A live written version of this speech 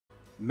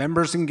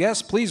Members and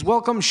guests, please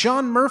welcome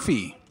Sean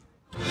Murphy.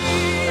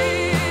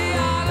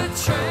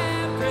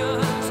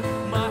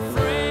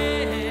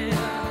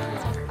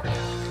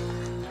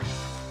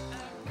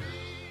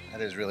 That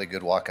is really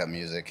good walk-up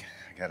music,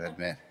 I gotta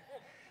admit.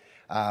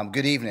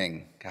 Good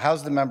evening.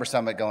 How's the member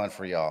summit going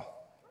for y'all?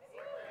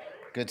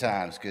 Good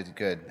times,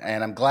 good.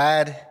 And I'm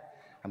glad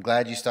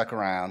you stuck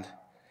around.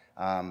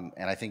 And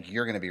I think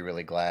you're gonna be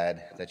really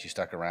glad that you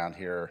stuck around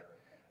here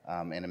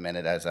in a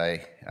minute as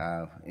I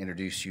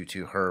introduce you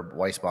to Herb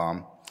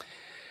Weisbaum.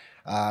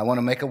 I want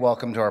to make a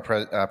welcome to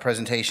our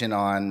presentation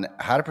on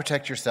how to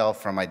protect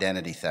yourself from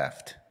identity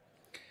theft.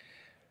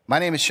 My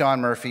name is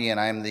Sean Murphy, and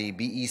I'm the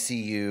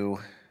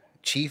BECU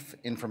Chief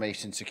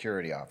Information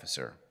Security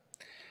Officer.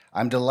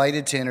 I'm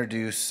delighted to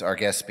introduce our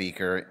guest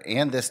speaker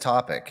and this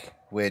topic,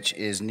 which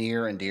is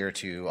near and dear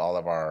to all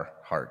of our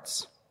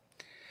hearts.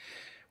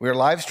 We're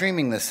live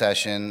streaming this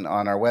session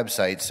on our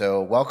website,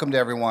 so welcome to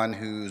everyone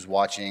who's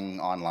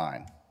watching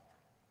online.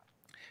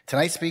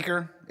 Tonight's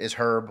speaker is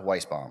Herb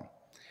Weisbaum,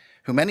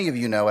 who many of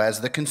you know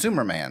as the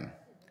Consumer Man.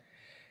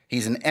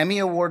 He's an Emmy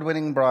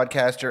Award-winning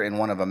broadcaster and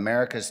one of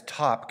America's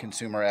top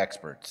consumer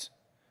experts.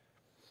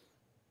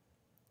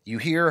 You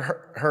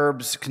hear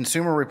Herb's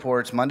consumer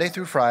reports Monday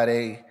through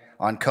Friday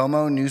on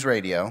KOMO News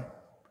Radio.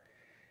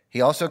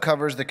 He also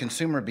covers the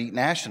consumer beat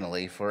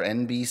nationally for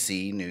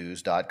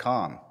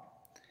NBCnews.com.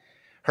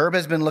 Herb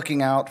has been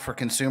looking out for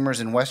consumers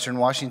in Western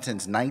Washington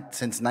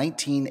since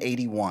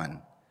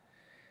 1981.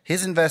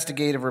 His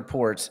investigative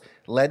reports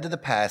led to the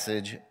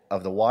passage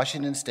of the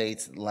Washington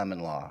State's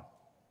Lemon Law.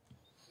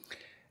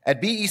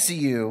 At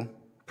BECU,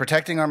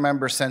 protecting our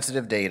members'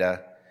 sensitive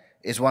data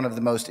is one of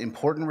the most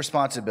important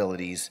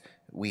responsibilities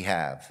we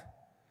have.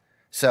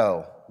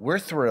 So, we're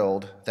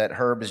thrilled that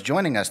Herb is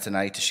joining us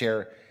tonight to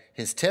share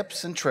his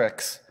tips and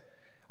tricks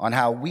on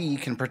how we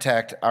can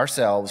protect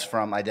ourselves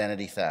from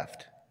identity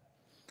theft.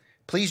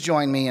 Please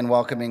join me in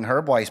welcoming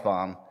Herb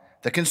Weisbaum,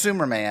 the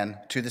Consumer Man,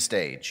 to the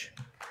stage.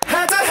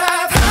 Thank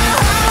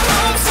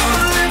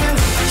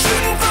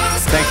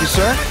you,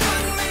 sir.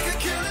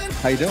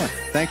 How you doing?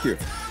 Thank you.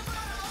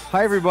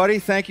 Hi, everybody.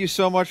 Thank you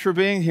so much for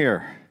being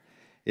here.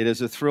 It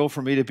is a thrill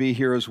for me to be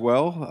here as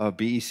well.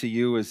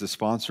 BECU is the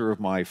sponsor of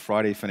my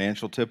Friday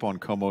financial tip on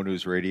KOMO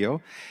News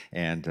Radio,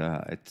 and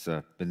it's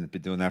been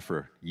doing that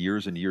for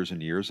years and years and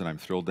years, and I'm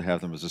thrilled to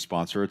have them as a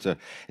sponsor. It's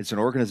an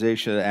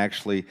organization that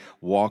actually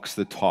walks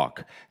the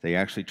talk. They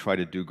actually try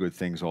to do good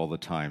things all the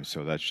time,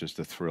 so that's just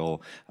a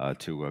thrill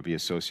to be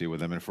associated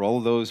with them. And for all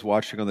of those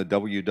watching on the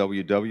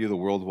WWW, the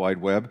World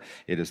Wide Web,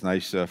 it is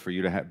nice for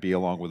you to be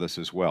along with us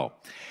as well.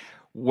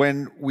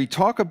 When we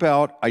talk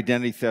about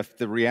identity theft,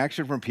 the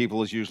reaction from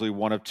people is usually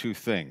one of two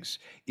things.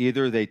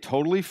 Either they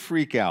totally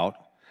freak out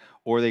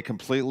or they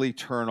completely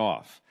turn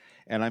off.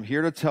 And I'm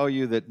here to tell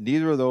you that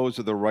neither of those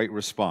are the right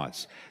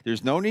response.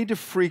 There's no need to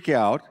freak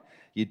out.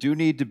 You do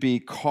need to be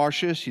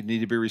cautious. You need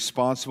to be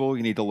responsible.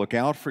 You need to look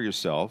out for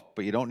yourself,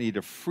 but you don't need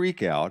to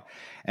freak out.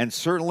 And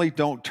certainly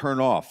don't turn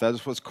off. That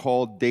is what's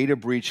called data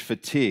breach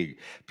fatigue.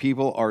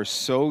 People are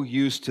so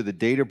used to the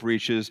data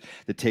breaches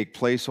that take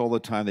place all the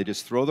time, they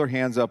just throw their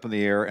hands up in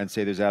the air and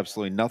say, there's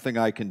absolutely nothing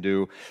I can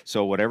do,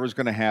 so whatever's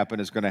going to happen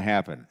is going to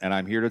happen. And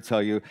I'm here to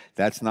tell you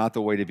that's not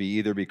the way to be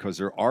either, because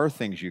there are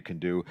things you can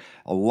do,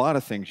 a lot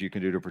of things you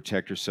can do to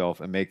protect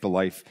yourself and make the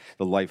life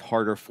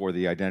harder for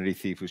the identity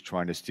thief who's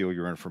trying to steal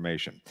your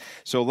information.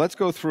 So let's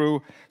go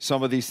through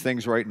some of these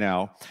things right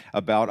now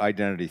about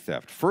identity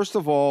theft. First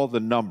of all, the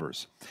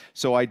numbers.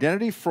 So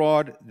identity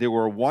fraud, there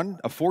were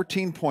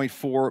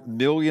 14.4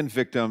 million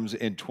victims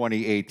in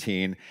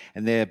 2018,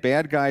 and the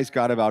bad guys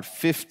got about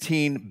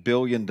 $15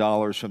 billion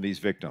from these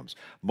victims.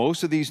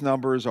 Most of these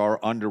numbers are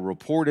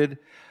underreported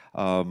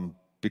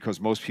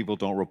because most people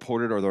don't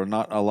report it, or there are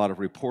not a lot of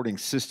reporting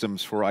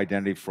systems for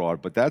identity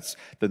fraud, but that's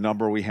the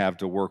number we have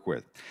to work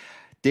with.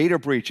 Data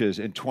breaches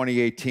in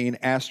 2018,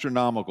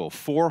 astronomical,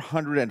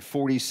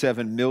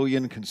 447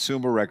 million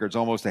consumer records,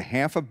 almost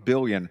 500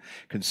 million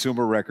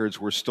consumer records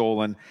were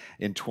stolen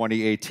in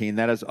 2018.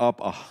 That is up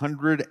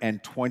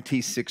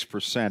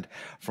 126%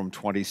 from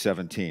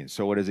 2017.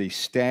 So it is a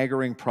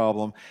staggering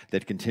problem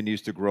that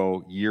continues to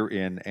grow year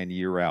in and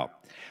year out.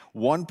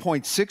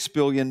 1.6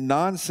 billion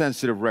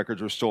non-sensitive records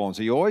were stolen.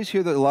 So you always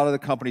hear that a lot of the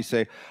companies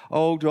say,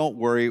 oh, don't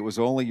worry, it was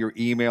only your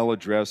email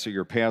address or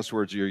your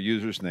passwords or your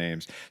users'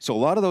 names. So a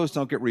lot of those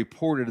don't get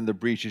reported in the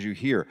breaches you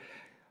hear.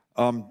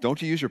 Don't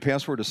you use your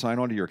password to sign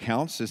on to your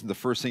accounts? Isn't the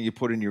first thing you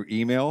put in your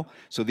email?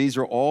 So these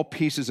are all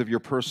pieces of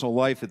your personal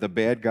life that the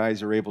bad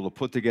guys are able to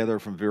put together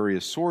from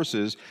various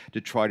sources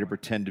to try to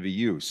pretend to be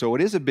you. So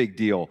it is a big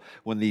deal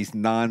when these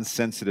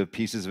non-sensitive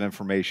pieces of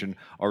information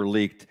are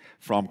leaked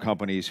from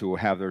companies who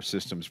have their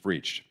systems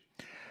breached.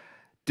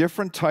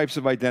 Different types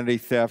of identity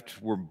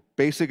theft were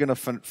basically going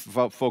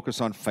to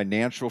focus on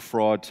financial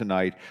fraud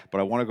tonight,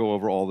 but I want to go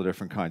over all the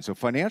different kinds. So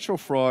financial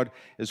fraud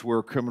is where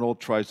a criminal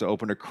tries to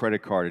open a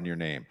credit card in your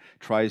name,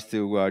 tries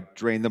to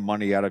drain the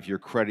money out of your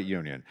credit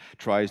union,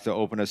 tries to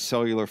open a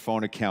cellular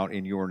phone account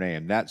in your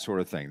name, that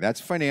sort of thing.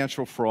 That's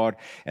financial fraud,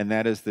 and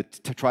that is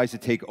tries to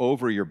take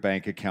over your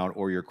bank account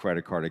or your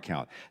credit card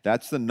account.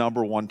 That's the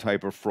 #1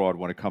 type of fraud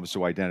when it comes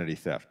to identity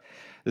theft.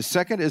 The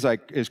second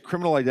is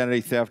criminal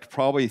identity theft,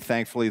 probably,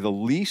 thankfully, the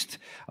least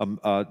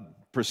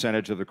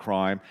percentage of the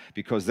crime,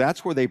 because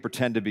that's where they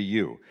pretend to be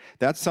you.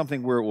 That's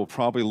something where it will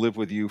probably live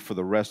with you for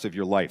the rest of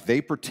your life.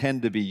 They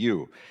pretend to be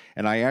you.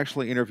 And I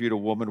actually interviewed a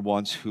woman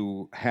once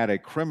who had a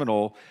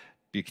criminal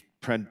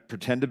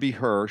pretend to be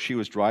her. She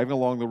was driving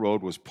along the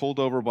road, was pulled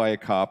over by a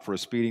cop for a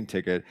speeding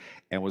ticket,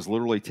 and was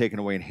literally taken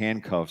away in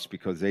handcuffs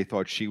because they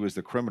thought she was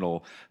the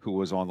criminal who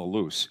was on the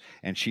loose.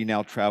 And she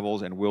now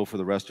travels and will for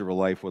the rest of her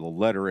life with a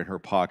letter in her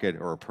pocket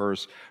or a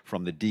purse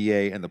from the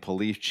DA and the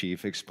police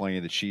chief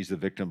explaining that she's the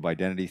victim of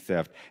identity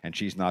theft and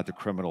she's not the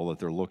criminal that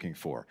they're looking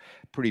for.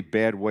 Pretty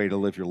bad way to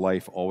live your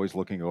life, always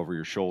looking over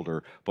your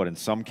shoulder, but in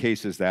some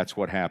cases, that's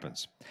what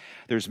happens.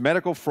 There's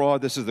medical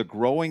fraud. This is the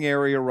growing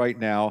area right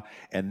now,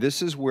 and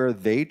this is where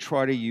they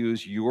try to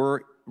use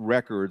your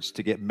records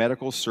to get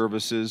medical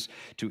services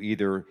to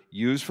either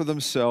use for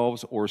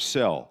themselves or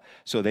sell.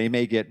 So they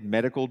may get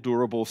medical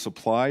durable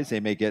supplies. They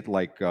may get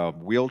like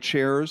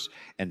wheelchairs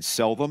and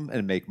sell them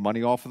and make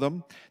money off of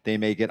them. They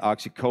may get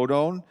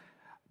oxycodone,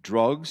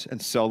 drugs, and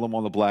sell them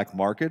on the black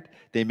market.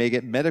 They may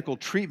get medical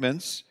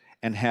treatments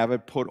and have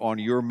it put on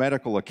your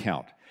medical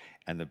account.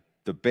 And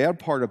the bad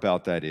part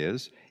about that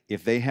is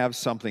if they have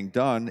something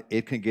done,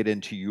 it can get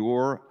into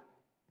your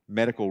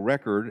medical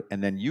record,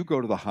 and then you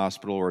go to the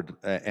hospital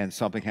and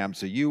something happens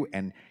to you,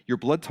 and your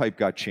blood type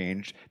got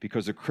changed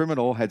because a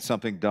criminal had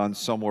something done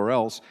somewhere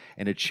else,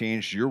 and it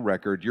changed your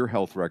record, your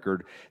health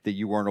record, that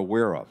you weren't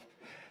aware of.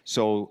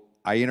 So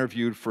I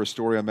interviewed for a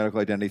story on medical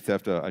identity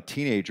theft a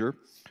teenager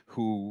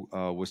who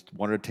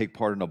wanted to take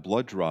part in a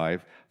blood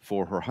drive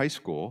for her high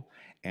school,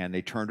 and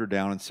they turned her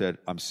down and said,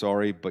 "I'm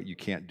sorry, but you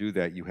can't do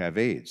that. You have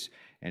AIDS."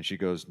 And she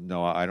goes,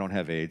 "No, I don't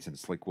have AIDS." And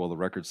it's like, well, the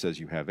record says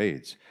you have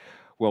AIDS.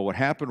 Well, what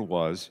happened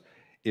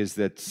is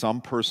that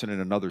some person in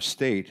another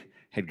state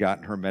had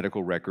gotten her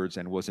medical records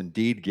and was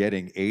indeed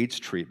getting AIDS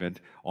treatment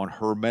on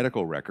her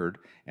medical record,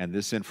 and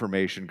this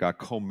information got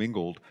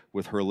commingled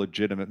with her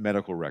legitimate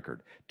medical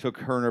record. Took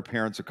her and her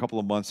parents a couple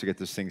of months to get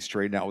this thing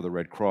straightened out with the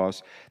Red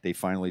Cross. They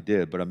finally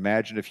did. But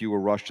imagine if you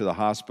were rushed to the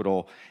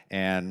hospital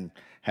and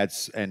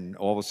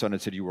all of a sudden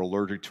it said you were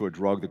allergic to a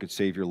drug that could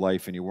save your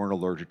life, and you weren't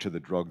allergic to the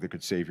drug that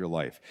could save your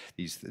life.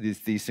 These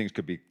things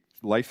could be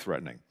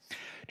life-threatening.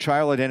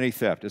 Child identity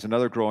theft is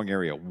another growing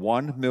area.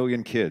 1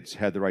 million kids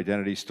had their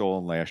identity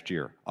stolen last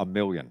year. 1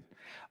 million.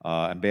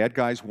 And bad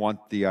guys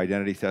want the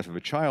identity theft of a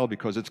child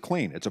because it's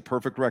clean. It's a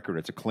perfect record.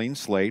 It's a clean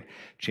slate.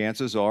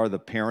 Chances are the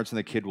parents and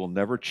the kid will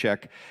never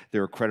check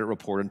their credit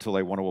report until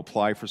they want to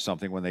apply for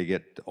something when they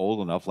get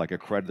old enough, like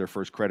their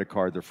first credit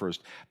card, their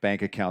first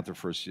bank account, their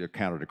first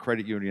account at a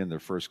credit union, their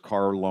first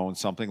car loan,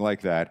 something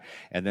like that.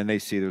 And then they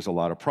see there's a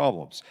lot of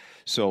problems.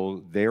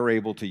 So they're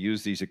able to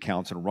use these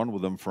accounts and run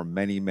with them for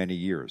many, many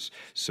years.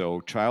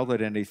 So child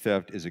identity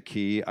theft is a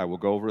key. I will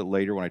go over it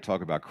later when I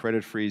talk about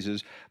credit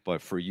freezes.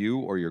 But for you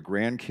or your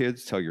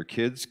grandkids, tell your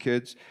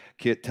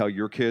tell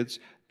your kids,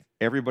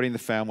 everybody in the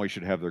family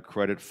should have their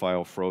credit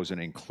file frozen,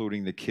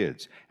 including the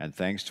kids. And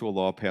thanks to a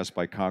law passed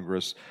by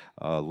Congress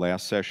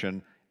last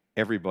session,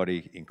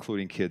 everybody,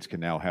 including kids, can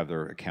now have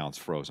their accounts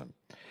frozen.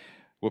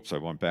 Whoops, I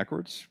went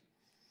backwards.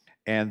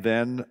 And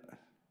then,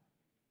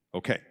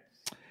 okay.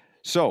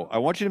 So I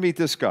want you to meet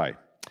this guy.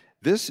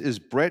 This is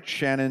Brett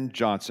Shannon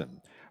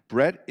Johnson.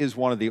 Brett is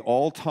one of the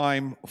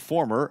all-time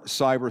former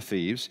cyber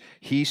thieves.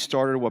 He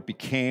started what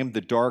became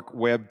the dark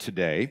web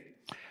today.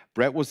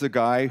 Brett was the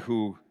guy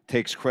who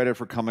takes credit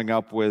for coming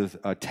up with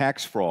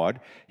tax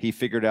fraud. He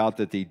figured out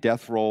that the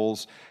death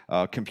rolls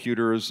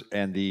computers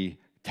and the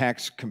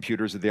tax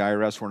computers of the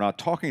IRS were not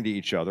talking to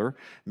each other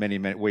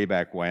way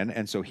back when,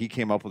 and so he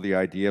came up with the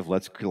idea of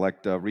let's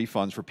collect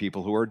refunds for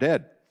people who are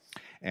dead.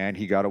 And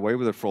he got away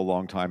with it for a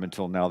long time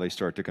until now they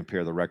start to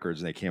compare the records,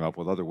 and they came up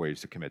with other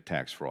ways to commit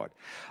tax fraud.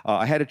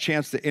 I had a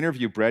chance to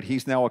interview Brett.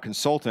 He's now a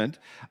consultant.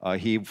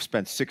 He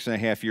spent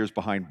 6.5 years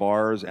behind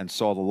bars and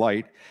saw the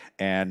light,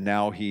 and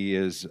now he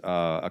is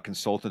a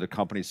consultant to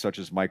companies such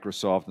as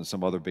Microsoft and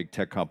some other big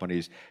tech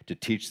companies to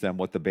teach them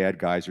what the bad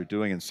guys are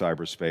doing in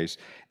cyberspace.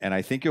 And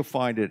I think you'll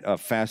find it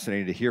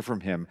fascinating to hear from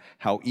him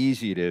how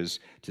easy it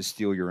is to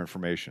steal your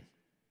information.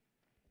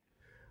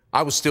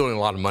 I was stealing a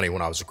lot of money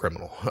when I was a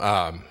criminal.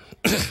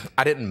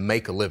 I didn't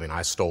make a living,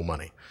 I stole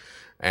money.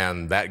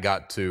 And that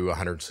got to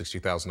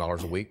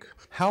 $160,000 a week.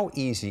 How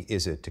easy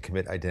is it to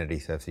commit identity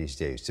theft these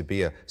days, to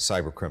be a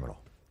cyber criminal?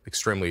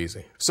 Extremely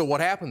easy. So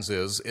what happens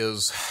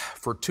is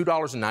for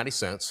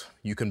 $2.90,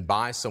 you can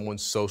buy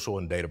someone's social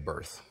and date of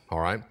birth. All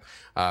right.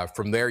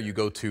 From there, you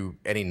go to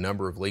any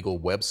number of legal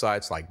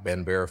websites like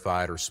Ben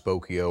Verified or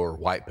Spokio or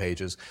White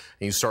Pages,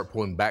 and you start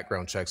pulling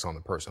background checks on the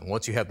person.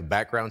 Once you have the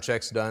background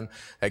checks done,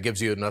 that gives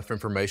you enough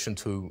information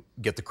to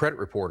get the credit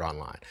report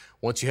online.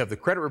 Once you have the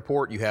credit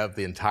report, you have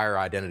the entire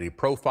identity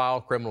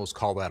profile. Criminals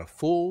call that a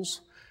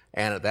fool's.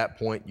 And at that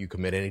point, you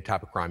commit any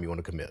type of crime you want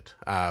to commit.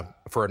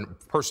 For a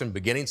person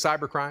beginning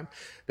cybercrime,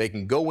 they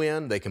can go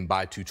in, they can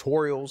buy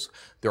tutorials.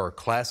 There are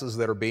classes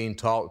that are being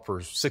taught. For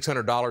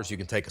 $600, you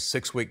can take a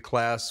 6-week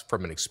class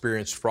from an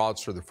experienced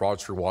fraudster. The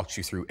fraudster walks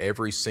you through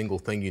every single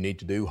thing you need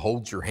to do,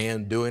 holds your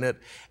hand doing it,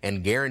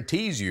 and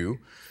guarantees you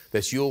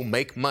that you'll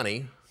make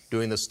money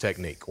doing this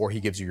technique, or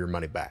he gives you your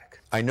money back.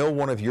 I know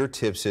one of your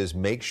tips is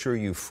make sure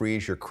you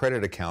freeze your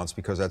credit accounts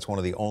because that's one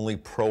of the only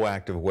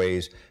proactive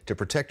ways to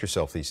protect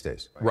yourself these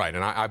days. Right,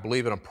 and I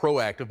believe in a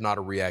proactive, not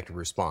a reactive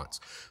response.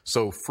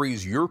 So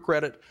freeze your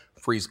credit,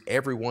 freeze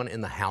everyone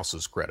in the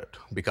house's credit,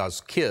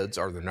 because kids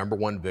are the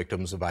 #1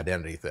 victims of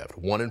identity theft.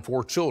 1 in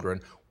 4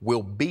 children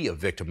will be a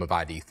victim of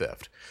ID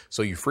theft.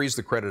 So you freeze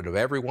the credit of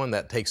everyone.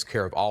 That takes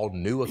care of all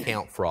new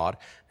account fraud.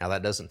 Now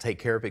that doesn't take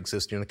care of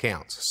existing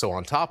accounts. So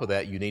on top of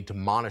that, you need to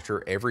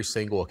monitor every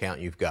single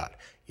account you've got.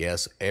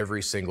 Yes,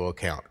 every single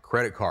account.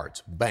 Credit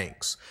cards,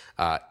 banks,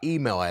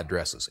 email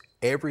addresses.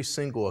 Every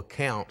single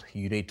account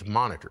you need to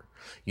monitor.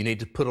 You need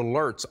to put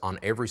alerts on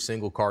every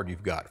single card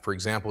you've got. For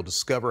example,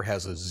 Discover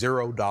has a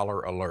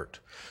 $0 alert,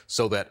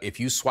 so that if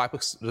you swipe a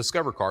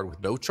Discover card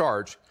with no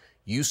charge,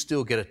 you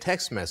still get a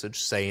text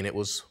message saying it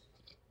was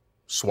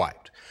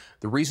swiped.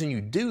 The reason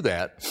you do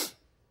that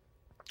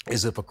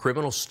is if a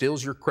criminal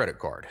steals your credit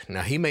card.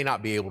 Now, he may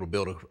not be able to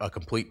build a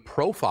complete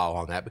profile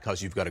on that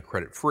because you've got a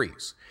credit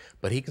freeze,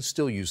 but he can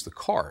still use the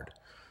card.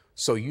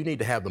 So you need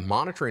to have the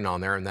monitoring on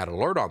there and that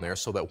alert on there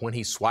so that when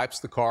he swipes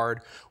the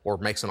card or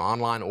makes an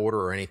online order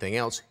or anything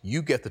else,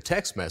 you get the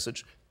text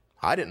message,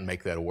 I didn't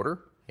make that order,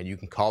 and you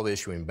can call the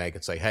issuing bank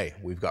and say, hey,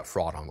 we've got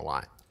fraud on the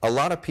line. A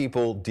lot of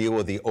people deal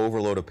with the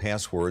overload of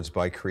passwords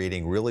by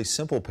creating really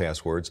simple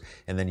passwords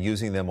and then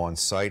using them on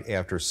site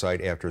after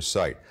site after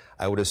site.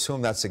 I would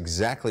assume that's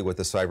exactly what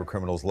the cyber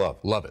criminals love.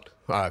 Love it.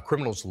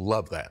 Criminals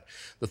love that.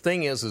 The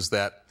thing is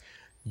that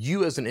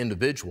you as an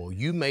individual,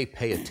 you may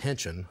pay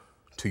attention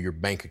to your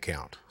bank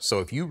account.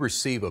 So if you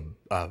receive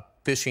a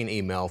phishing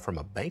email from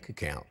a bank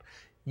account,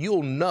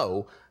 you'll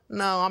know,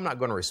 no, I'm not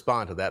going to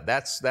respond to that.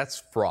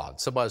 That's fraud.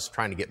 Somebody's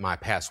trying to get my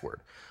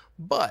password.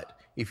 But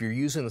if you're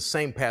using the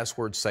same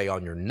password, say,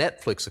 on your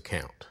Netflix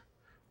account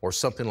or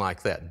something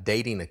like that,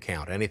 dating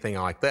account, anything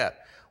like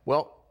that,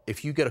 well,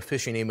 if you get a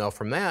phishing email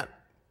from that,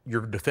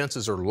 your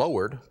defenses are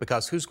lowered,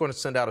 because who's going to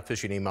send out a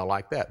phishing email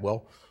like that?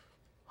 Well,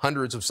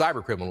 hundreds of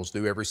cyber criminals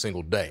do every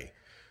single day.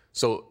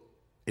 So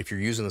if you're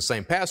using the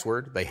same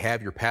password, they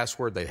have your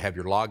password, they have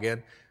your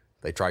login,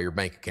 they try your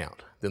bank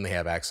account, then they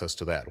have access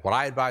to that. What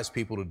I advise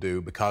people to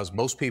do, because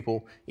most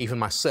people, even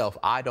myself,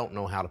 I don't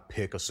know how to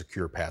pick a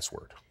secure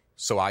password.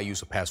 So I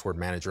use a password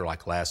manager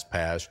like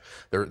LastPass.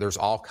 There's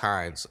all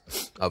kinds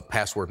of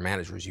password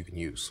managers you can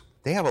use.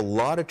 They have a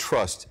lot of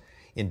trust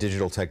in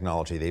digital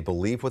technology. They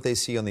believe what they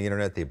see on the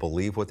internet. They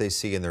believe what they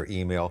see in their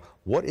email.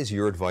 What is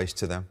your advice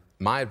to them?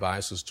 My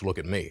advice is to look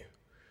at me.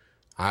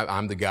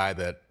 I'm the guy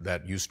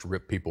that used to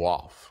rip people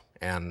off,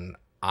 and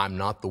I'm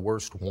not the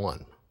worst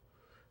one.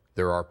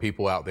 There are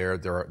people out there,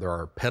 there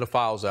are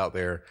pedophiles out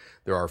there,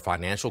 there are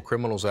financial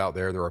criminals out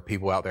there are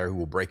people out there who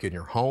will break in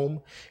your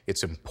home.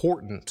 It's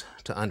important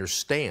to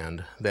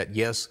understand that,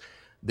 yes,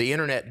 the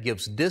internet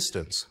gives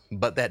distance,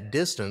 but that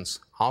distance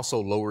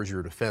also lowers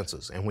your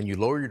defenses. And when you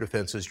lower your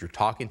defenses, you're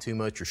talking too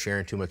much, you're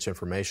sharing too much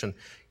information.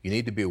 You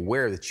need to be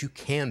aware that you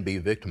can be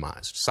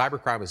victimized.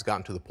 Cybercrime has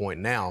gotten to the point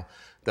now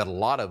that a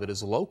lot of it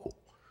is local.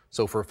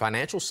 So for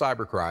financial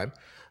cybercrime,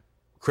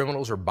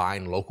 criminals are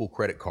buying local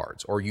credit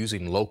cards or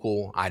using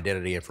local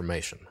identity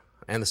information.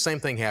 And the same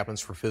thing happens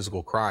for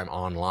physical crime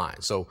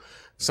online. So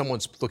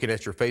someone's looking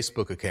at your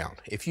Facebook account.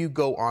 If you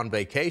go on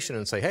vacation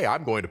and say, hey,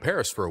 I'm going to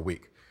Paris for a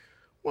week,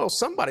 well,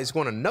 somebody's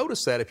going to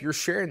notice that if you're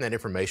sharing that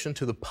information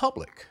to the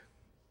public.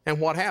 And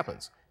what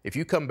happens? If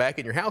you come back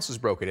and your house is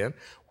broken in,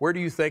 where do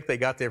you think they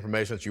got the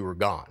information that you were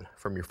gone?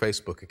 From your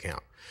Facebook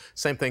account.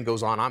 Same thing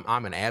goes on.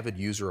 I'm an avid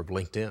user of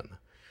LinkedIn.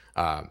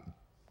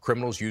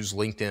 Criminals use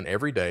LinkedIn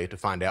every day to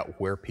find out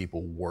where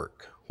people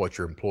work, what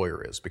your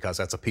employer is, because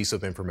that's a piece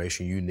of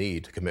information you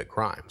need to commit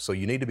crime. So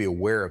you need to be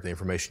aware of the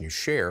information you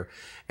share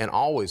and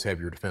always have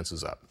your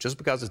defenses up. Just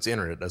because it's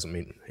internet doesn't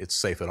mean it's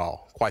safe at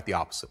all. Quite the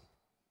opposite.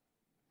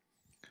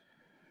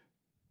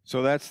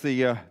 So that's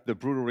the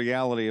brutal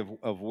reality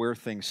of where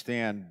things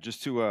stand.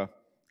 Just to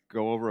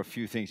go over a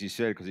few things he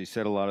said, because he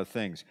said a lot of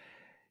things.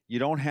 You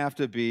don't have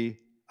to be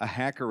a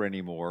hacker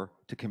anymore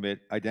to commit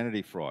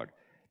identity fraud.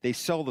 They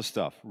sell the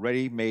stuff,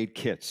 ready-made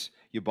kits.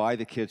 You buy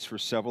the kits for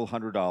several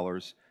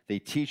 $100s. They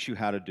teach you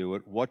how to do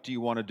it. What do you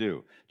want to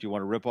do? Do you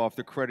want to rip off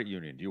the credit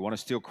union? Do you want to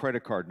steal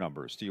credit card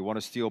numbers? Do you want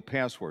to steal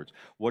passwords?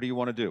 What do you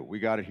want to do? We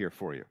got it here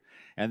for you.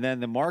 And then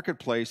the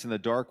marketplace and the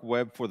dark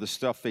web for the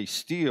stuff they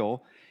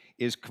steal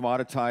is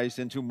commoditized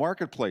into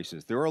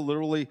marketplaces. There are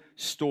literally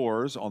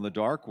stores on the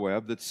dark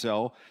web that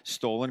sell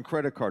stolen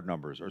credit card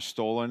numbers or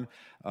stolen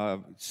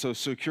Social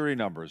Security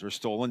numbers or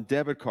stolen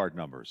debit card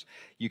numbers.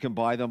 You can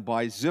buy them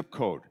by zip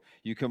code.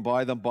 You can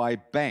buy them by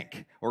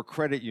bank or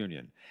credit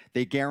union.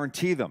 They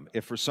guarantee them.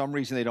 If for some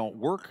reason they don't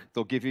work,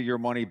 they'll give you your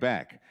money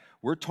back.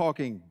 We're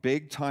talking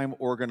big-time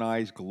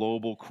organized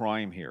global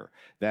crime here.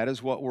 That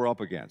is what we're up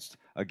against.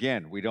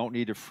 Again, we don't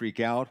need to freak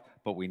out,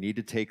 but we need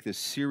to take this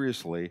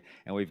seriously,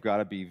 and we've got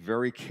to be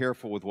very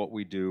careful with what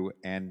we do,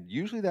 and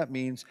usually that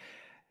means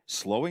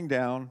slowing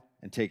down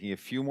and taking a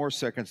few more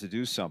seconds to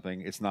do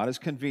something. It's not as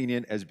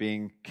convenient as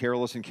being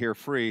careless and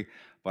carefree,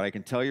 but I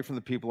can tell you from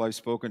the people I've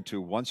spoken to,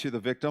 once you're the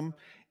victim,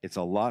 it's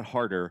a lot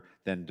harder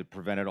than to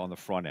prevent it on the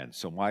front end.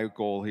 So my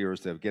goal here is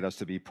to get us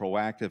to be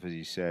proactive, as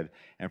he said,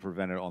 and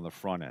prevent it on the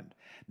front end.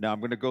 Now, I'm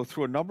going to go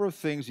through a number of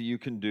things that you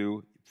can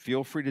do.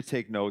 Feel free to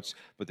take notes,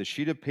 but the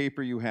sheet of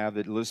paper you have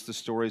that lists the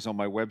stories on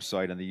my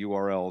website and the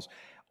URLs,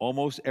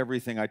 almost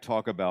everything I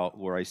talk about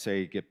where I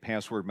say get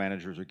password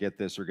managers or get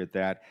this or get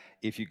that,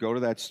 if you go to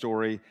that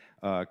story,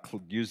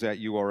 use that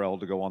URL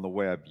to go on the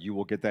web, you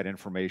will get that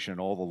information.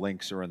 All the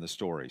links are in the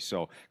story.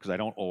 So, because I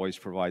don't always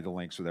provide the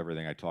links with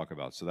everything I talk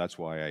about. So that's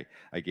why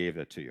I gave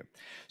that to you.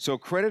 So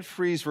credit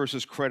freeze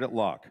versus credit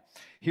lock.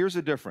 Here's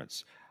the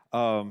difference.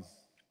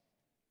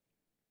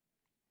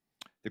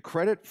 The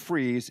credit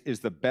freeze is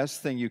the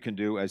best thing you can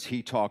do, as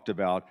he talked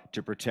about,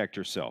 to protect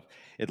yourself.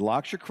 It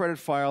locks your credit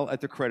file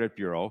at the credit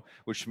bureau,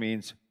 which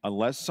means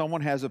unless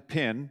someone has a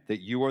PIN, that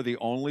you are the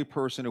only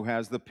person who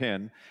has the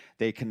PIN,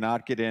 they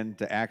cannot get in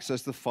to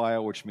access the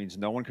file, which means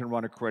no one can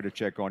run a credit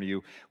check on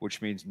you,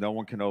 which means no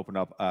one can open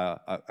up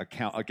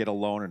get a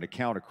loan, an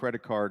account, a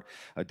credit card,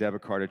 a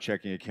debit card, a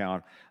checking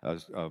account,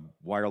 a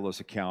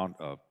wireless account,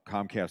 a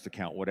Comcast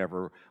account,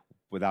 whatever,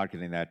 without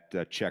getting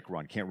that check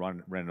run. Can't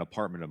rent an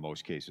apartment in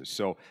most cases.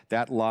 So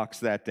that locks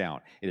that down.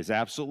 It is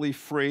absolutely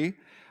free.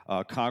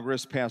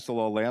 Congress passed a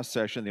law last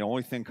session. The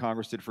only thing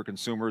Congress did for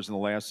consumers in the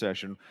last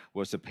session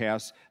was to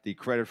pass the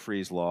credit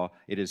freeze law.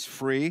 It is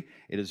free.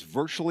 It is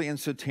virtually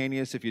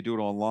instantaneous if you do it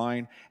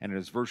online, and it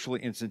is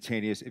virtually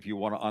instantaneous if you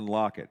want to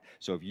unlock it.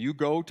 So if you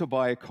go to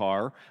buy a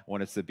car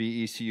when it's the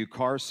BECU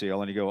car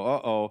sale and you go,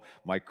 uh-oh,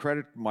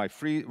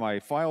 my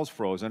file's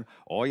frozen,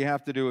 all you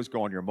have to do is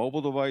go on your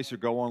mobile device or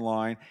go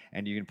online,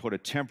 and you can put a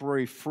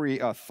temporary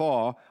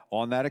thaw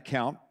on that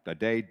account, a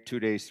day, 2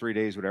 days, 3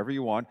 days, whatever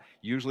you want.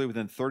 Usually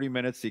within 30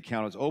 minutes, the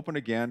account is open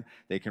again.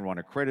 They can run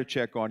a credit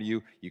check on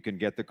you. You can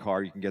get the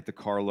car. You can get the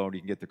car loan.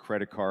 You can get the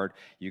credit card.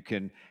 You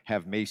can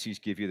have Macy's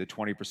give you the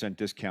 20%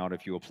 discount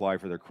if you apply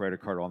for their credit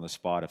card on the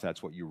spot, if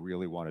that's what you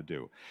really want to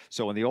do.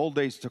 So in the old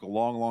days, it took a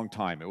long, long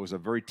time. It was a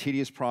very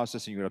tedious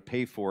process, and you had to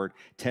pay for it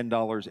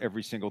 $10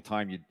 every single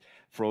time you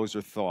froze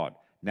or thawed.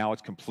 Now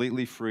it's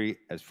completely free,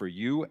 as for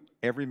you,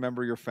 every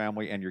member of your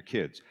family, and your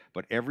kids.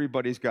 But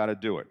everybody's got to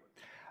do it.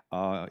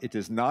 It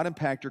does not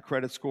impact your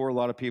credit score. A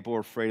lot of people are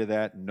afraid of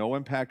that. No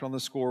impact on the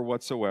score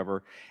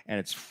whatsoever. And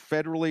it's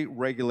federally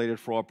regulated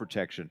fraud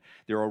protection.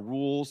 There are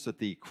rules that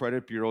the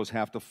credit bureaus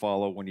have to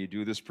follow when you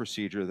do this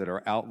procedure that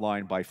are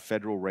outlined by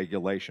federal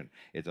regulation.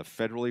 It's a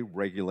federally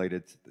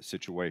regulated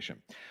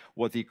situation.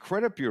 What the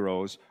credit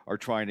bureaus are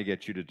trying to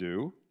get you to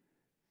do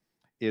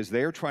is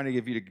they're trying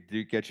to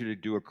get you to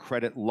do a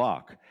credit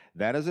lock.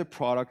 That is a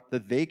product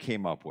that they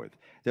came up with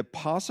that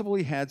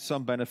possibly had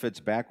some benefits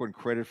back when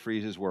credit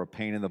freezes were a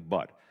pain in the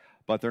butt,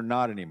 but they're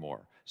not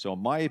anymore. So in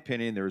my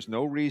opinion, there's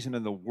no reason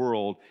in the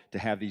world to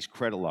have these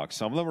credit locks.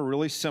 Some of them are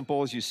really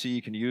simple. As you see,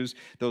 you can use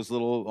those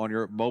little, on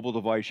your mobile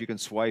device, you can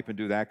swipe and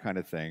do that kind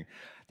of thing.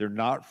 They're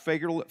not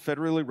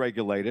federally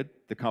regulated.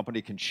 The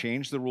company can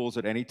change the rules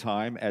at any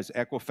time, as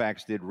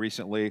Equifax did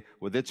recently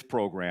with its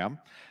program.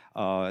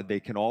 They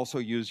can also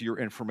use your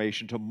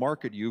information to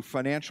market you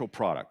financial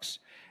products.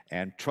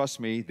 And trust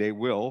me, they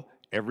will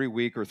every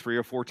week or 3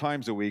 or 4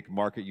 times a week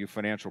market you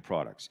financial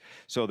products.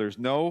 So there's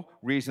no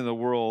reason in the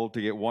world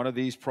to get one of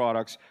these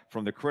products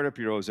from the credit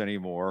bureaus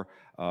anymore.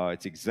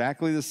 It's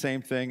exactly the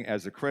same thing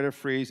as the credit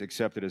freeze,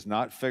 except it is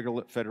not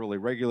federally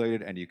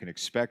regulated, and you can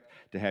expect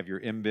to have your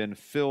IMBIN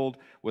filled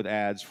with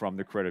ads from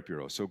the credit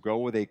bureau. So go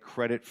with a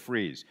credit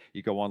freeze.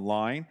 You go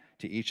online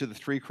to each of the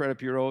 3 credit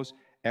bureaus,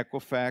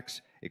 Equifax,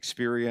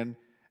 Experian,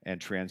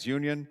 and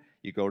TransUnion.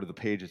 You go to the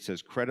page that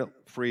says credit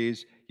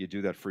freeze. You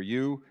do that for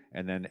you,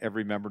 and then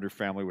every member of your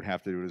family would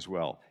have to do it as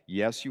well.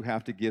 Yes, you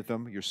have to give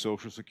them your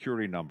Social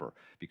Security number,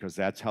 because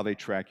that's how they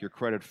track your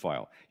credit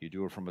file. You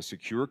do it from a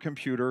secure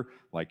computer,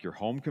 like your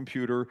home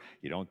computer.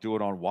 You don't do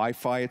it on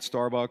Wi-Fi at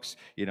Starbucks.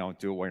 You don't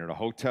do it when you're in a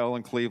hotel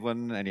in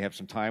Cleveland and you have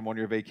some time on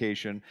your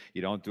vacation.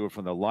 You don't do it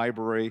from the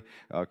library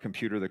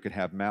computer that could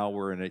have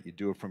malware in it. You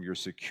do it from your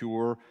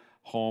secure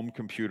home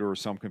computer or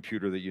some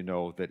computer that you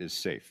know that is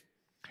safe.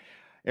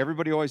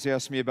 Everybody always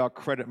asks me about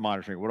credit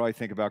monitoring. What do I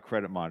think about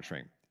credit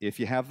monitoring? If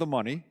you have the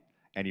money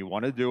and you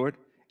want to do it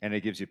and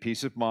it gives you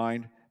peace of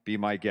mind, be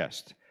my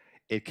guest.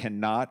 It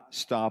cannot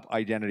stop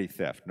identity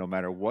theft. No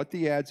matter what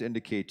the ads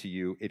indicate to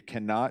you, it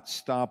cannot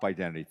stop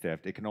identity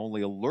theft. It can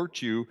only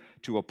alert you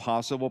to a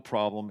possible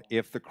problem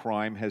if the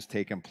crime has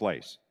taken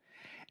place.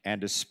 And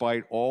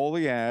despite all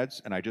the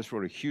ads, and I just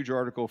wrote a huge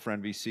article for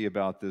NBC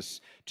about this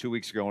 2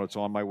 weeks ago, and it's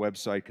on my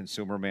website,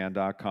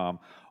 consumerman.com,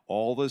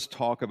 all this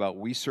talk about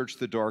we search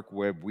the dark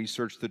web, we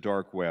search the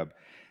dark web.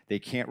 They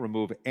can't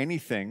remove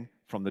anything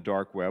from the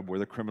dark web where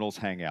the criminals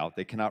hang out.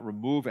 They cannot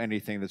remove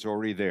anything that's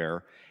already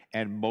there.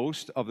 And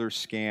most of their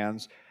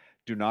scans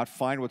do not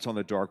find what's on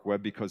the dark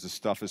web because the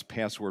stuff is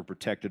password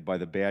protected by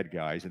the bad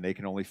guys, and they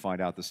can only find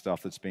out the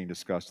stuff that's being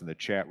discussed in the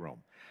chat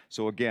room.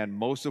 So again,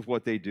 most of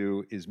what they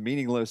do is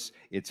meaningless.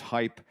 It's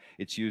hype.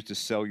 It's used to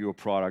sell you a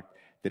product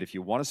that if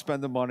you want to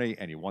spend the money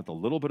and you want a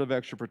little bit of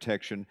extra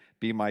protection,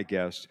 be my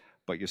guest,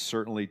 but you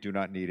certainly do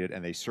not need it,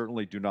 and they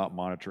certainly do not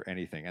monitor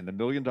anything. And the $1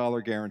 million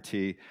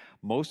guarantee,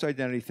 most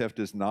identity theft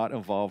does not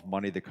involve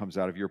money that comes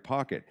out of your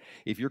pocket.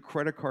 If your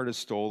credit card is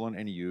stolen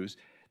and used,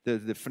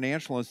 the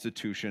financial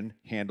institution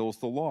handles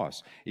the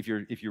loss. If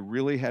you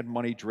really had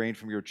money drained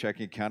from your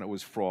checking account, it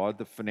was fraud,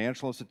 the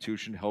financial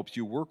institution helps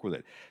you work with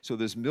it. So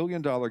this $1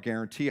 million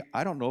guarantee,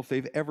 I don't know if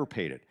they've ever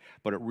paid it,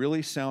 but it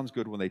really sounds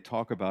good when they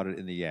talk about it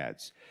in the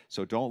ads.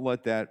 So don't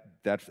let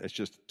it's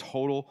just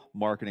total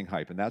marketing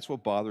hype. And that's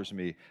what bothers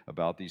me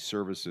about these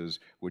services,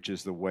 which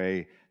is the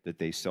way that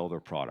they sell their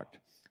product.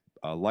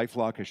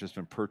 LifeLock has just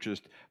been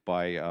purchased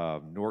by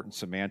Norton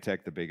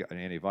Symantec, the big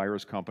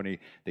antivirus company.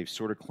 They've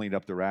sort of cleaned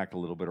up their act a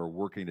little bit, or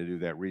working to do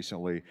that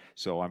recently.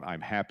 So I'm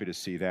happy to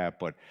see that.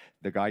 But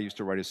the guy used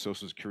to write his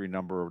social security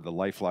number. The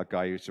LifeLock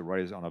guy used to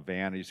write it on a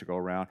van. He used to go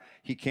around.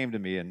 He came to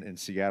me in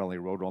Seattle, and he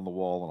wrote it on the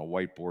wall on a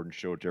whiteboard and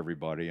showed it to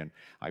everybody. And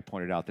I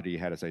pointed out that he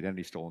had his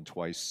identity stolen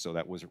twice, so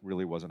that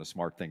really wasn't a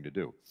smart thing to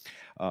do.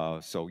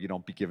 So you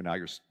don't be giving out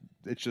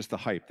it's just the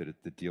hype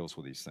that deals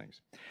with these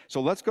things.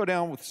 So let's go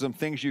down with some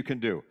things you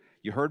can do.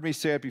 You heard me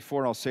say it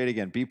before, and I'll say it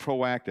again. Be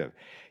proactive.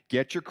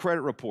 Get your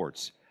credit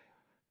reports.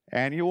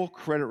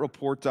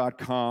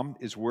 Annualcreditreport.com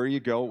is where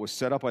you go. It was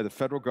set up by the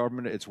federal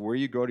government. It's where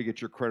you go to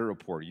get your credit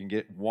report. You can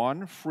get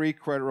one free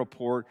credit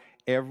report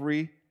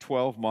every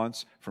 12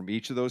 months from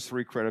each of those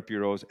 3 credit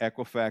bureaus,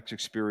 Equifax,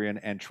 Experian,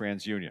 and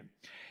TransUnion.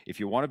 If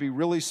you want to be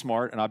really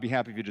smart, and I'd be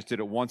happy if you just did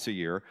it once a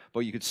year, but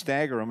you could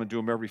stagger them and do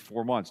them every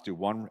 4 months. Do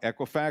one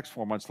Equifax,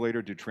 4 months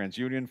later, do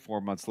TransUnion, 4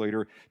 months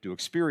later, do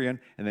Experian,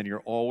 and then you're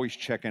always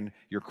checking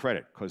your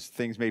credit because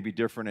things may be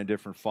different in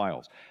different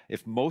files.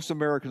 If most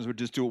Americans would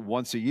just do it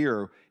once a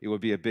year, it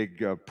would be a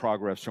big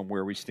progress from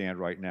where we stand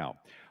right now.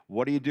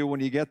 What do you do when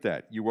you get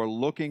that? You are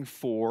looking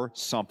for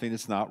something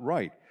that's not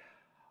right.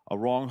 A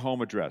wrong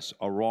home address,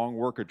 a wrong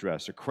work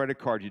address, a credit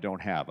card you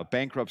don't have, a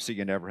bankruptcy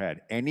you never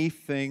had.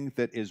 Anything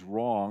that is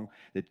wrong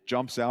that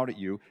jumps out at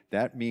you,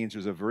 that means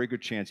there's a very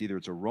good chance either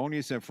it's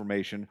erroneous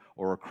information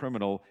or a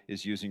criminal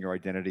is using your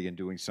identity and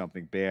doing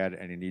something bad,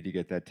 and you need to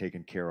get that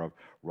taken care of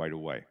right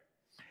away.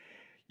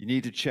 You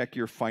need to check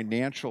your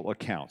financial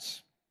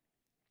accounts.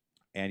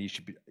 And you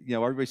should be,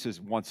 everybody says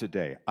once a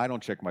day. I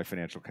don't check my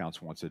financial accounts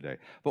once a day.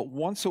 But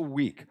once a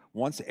week,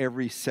 once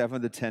every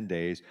 7 to 10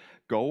 days,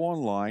 go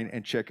online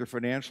and check your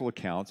financial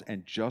accounts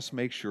and just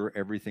make sure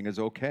everything is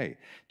okay.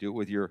 Do it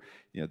with your,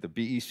 the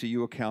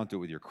BECU account, do it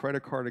with your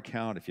credit card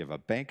account. If you have a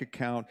bank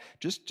account,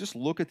 just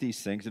look at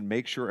these things and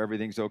make sure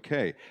everything's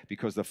okay.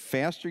 Because the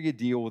faster you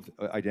deal with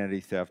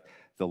identity theft,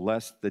 the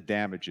less the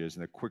damage is,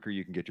 and the quicker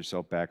you can get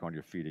yourself back on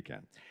your feet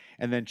again.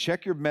 And then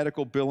check your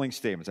medical billing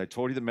statements. I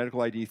told you the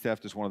medical ID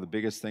theft is one of the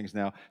biggest things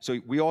now. So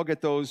we all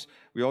get those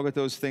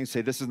things,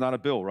 say this is not a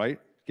bill, right?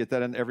 Get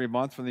that in every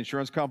month from the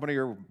insurance company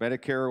or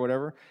Medicare or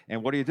whatever.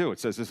 And what do? It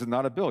says this is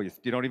not a bill.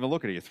 You don't even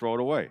look at it. You throw it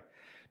away.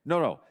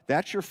 No.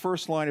 That's your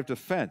first line of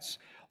defense.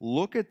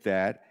 Look at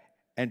that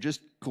and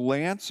just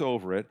glance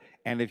over it.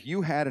 And if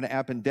you had an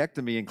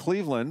appendectomy in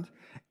Cleveland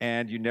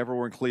and you never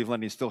were in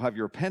Cleveland and you still have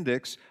your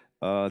appendix,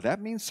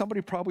 that means somebody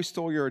probably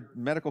stole your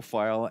medical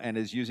file and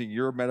is using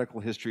your medical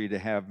history to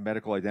have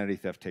medical identity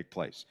theft take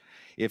place.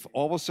 If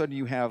all of a sudden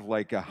you have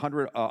like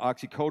 100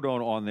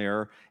 oxycodone on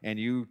there and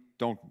you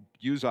don't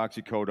use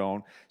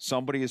oxycodone,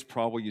 somebody is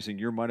probably using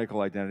your medical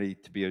identity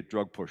to be a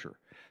drug pusher.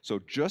 So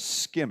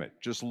just skim it.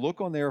 Just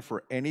look on there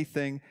for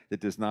anything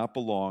that does not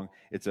belong.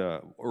 It's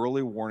an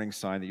early warning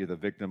sign that you're the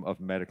victim of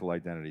medical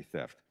identity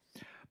theft.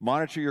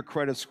 Monitor your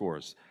credit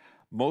scores.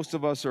 Most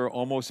of us are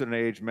almost at an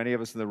age, many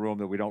of us in the room,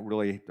 that we don't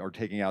really are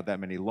taking out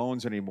that many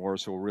loans anymore,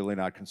 so we're really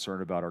not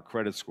concerned about our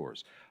credit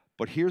scores.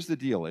 But here's the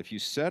deal. If you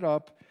set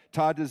up,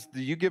 Todd,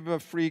 do you give a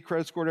free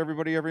credit score to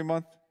everybody every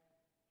month?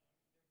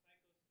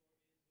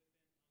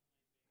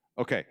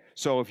 Okay,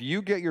 so if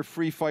you get your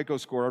free FICO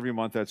score every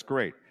month, that's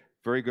great.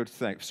 Very good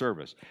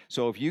service.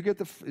 So if you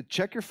get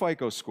check your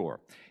FICO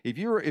score.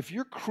 If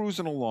you're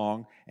cruising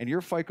along and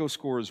your FICO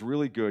score is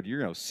really good,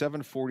 you're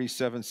 740,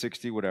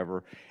 760,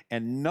 whatever,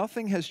 and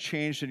nothing has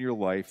changed in your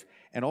life,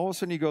 and all of a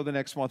sudden you go the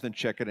next month and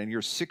check it and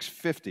you're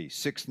 650,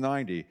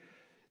 690,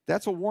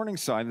 that's a warning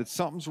sign that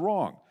something's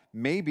wrong.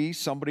 Maybe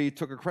somebody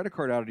took a credit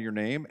card out of your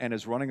name and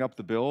is running up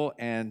the bill,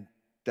 and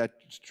that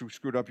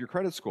screwed up your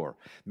credit score.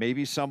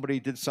 Maybe somebody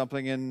did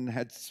something and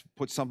had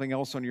put something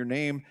else on your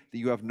name that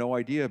you have no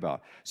idea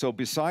about. So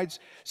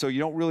you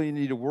don't really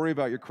need to worry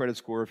about your credit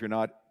score if you're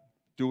not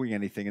doing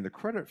anything in the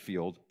credit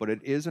field, but it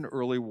is an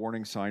early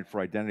warning sign for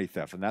identity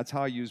theft. And that's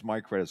how I use my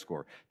credit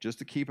score, just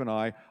to keep an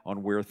eye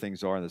on where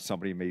things are and that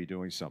somebody may be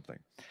doing something.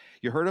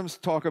 You heard them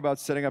talk about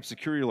setting up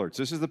security alerts.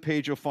 This is the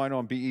page you'll find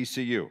on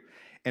BECU.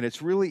 And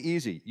it's really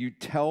easy. You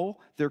tell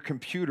their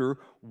computer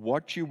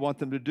what you want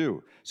them to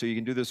do. So you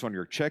can do this on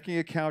your checking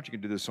account. You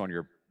can do this on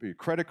your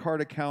credit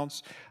card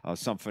accounts.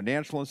 Some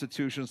financial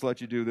institutions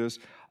let you do this.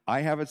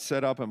 I have it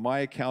set up in my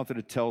account that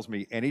it tells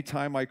me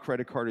anytime my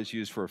credit card is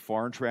used for a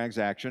foreign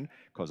transaction,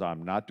 because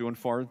I'm not doing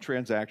foreign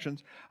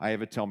transactions, I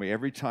have it tell me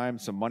every time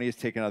some money is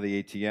taken out of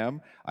the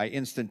ATM, I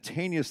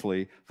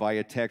instantaneously,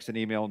 via text and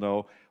email,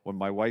 know when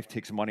my wife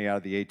takes money out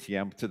of the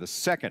ATM to the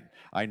second.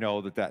 I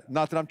know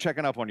not that I'm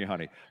checking up on you,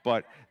 honey,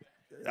 but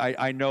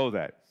I know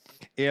that.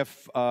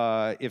 If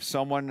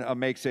someone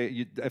makes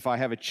if I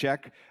have a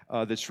check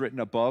that's written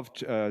above,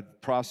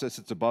 process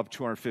that's above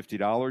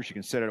 $250, you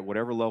can set it at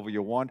whatever level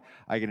you want.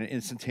 I get an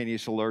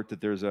instantaneous alert that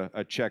there's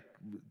a check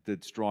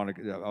that's drawn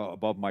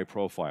above my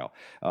profile.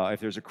 If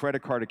there's a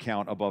credit card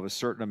account above a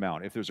certain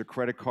amount, if there's a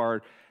credit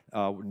card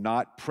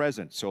not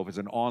present, so if it's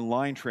an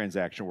online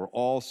transaction where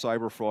all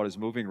cyber fraud is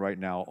moving right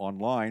now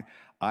online,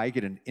 I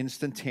get an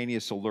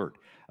instantaneous alert.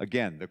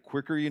 Again, the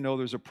quicker you know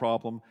there's a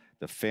problem,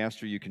 the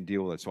faster you can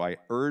deal with it. So I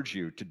urge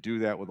you to do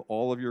that with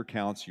all of your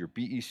accounts, your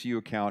BECU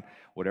account,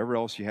 whatever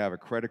else you have, a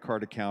credit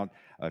card account,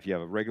 if you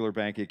have a regular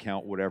bank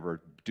account,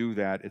 whatever, do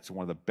that. It's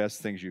one of the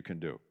best things you can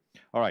do.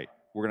 All right,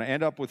 we're going to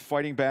end up with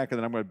fighting back, and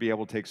then I'm going to be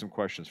able to take some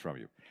questions from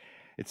you.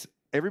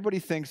 Everybody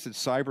thinks that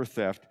cyber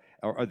theft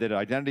or that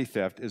identity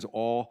theft is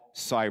all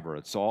cyber.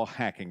 It's all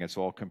hacking. It's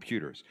all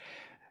computers.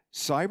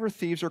 Cyber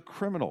thieves are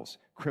criminals.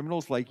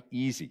 Criminals like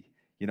easy.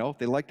 You know,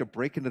 they like to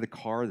break into the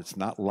car that's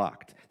not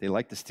locked. They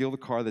like to steal the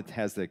car that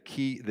has the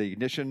key, the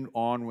ignition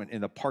on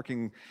in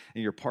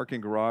your parking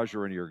garage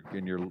or in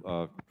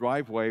your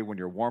driveway when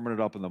you're warming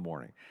it up in the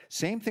morning.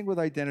 Same thing with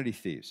identity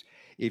thieves.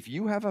 If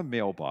you have a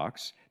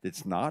mailbox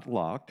that's not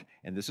locked,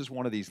 and this is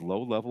one of these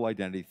low-level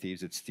identity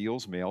thieves that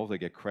steals mail, they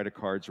get credit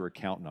cards or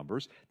account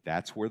numbers,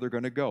 that's where they're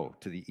going to go,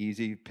 to the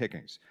easy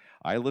pickings.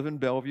 I live in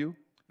Bellevue.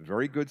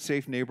 Very good,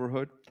 safe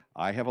neighborhood.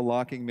 I have a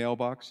locking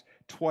mailbox.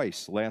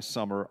 Twice last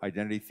summer,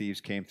 identity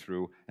thieves came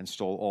through and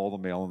stole all the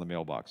mail in the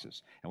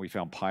mailboxes. And we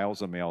found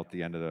piles of mail at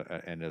the end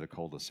of the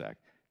cul-de-sac.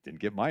 Didn't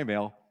get my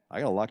mail.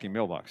 I got a locking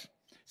mailbox.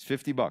 It's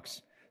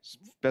 $50. It's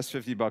best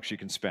 $50 you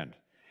can spend.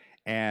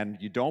 And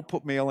you don't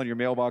put mail in your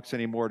mailbox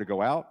anymore to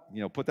go out. You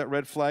know, put that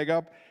red flag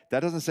up. That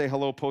doesn't say,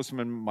 hello,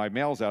 postman, my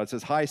mail's out. It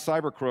says, hi,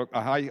 cyber crook,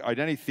 hi,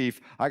 identity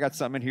thief, I got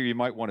something in here you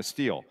might want to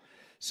steal.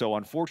 So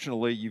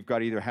unfortunately, you've got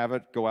to either have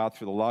it go out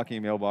through the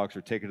locking mailbox or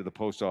take it to the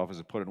post office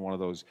and put it in one of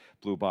those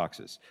blue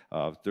boxes.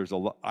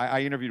 I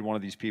interviewed one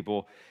of these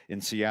people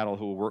in Seattle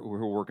who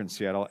work in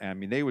Seattle, and I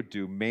mean, they would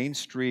do main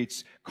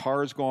streets,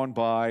 cars going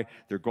by,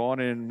 they're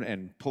going in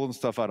and pulling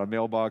stuff out of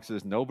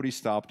mailboxes. Nobody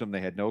stopped them. They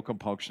had no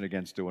compunction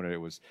against doing it.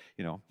 It was,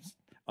 you know,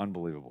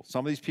 unbelievable.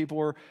 Some of these people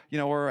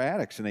are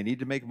addicts and they need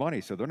to make money,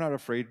 so they're not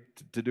afraid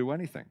to do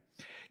anything.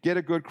 Get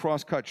a good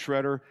cross-cut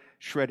shredder.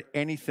 Shred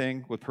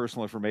anything with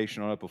personal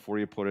information on it before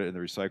you put it in the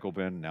recycle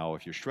bin. Now,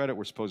 if you shred it,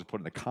 we're supposed to put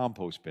it in the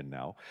compost bin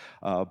now.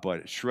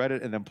 But shred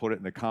it and then put it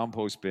in the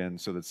compost bin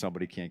so that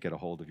somebody can't get a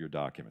hold of your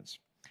documents.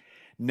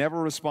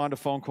 Never respond to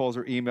phone calls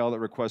or email that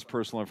request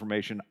personal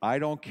information. I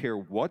don't care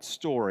what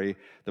story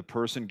the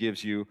person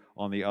gives you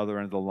on the other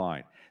end of the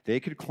line. They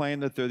could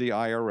claim that they're the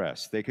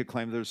IRS. They could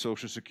claim they're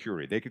Social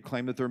Security. They could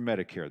claim that they're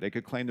Medicare. They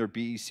could claim they're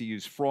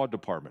BECU's fraud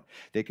department.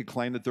 They could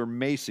claim that they're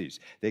Macy's.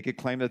 They could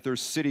claim that they're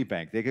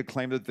Citibank. They could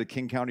claim that the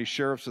King County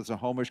Sheriff's is a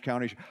Homish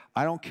County.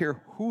 I don't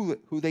care who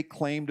they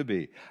claim to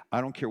be.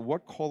 I don't care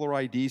what caller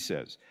ID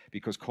says,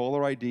 because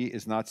caller ID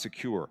is not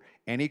secure.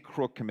 Any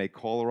crook can make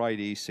caller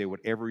ID say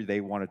whatever they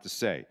want it to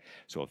say.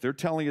 So if they're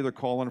telling you they're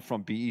calling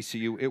from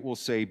BECU, it will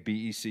say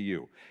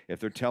BECU.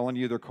 If they're telling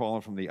you they're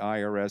calling from the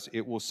IRS,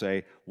 it will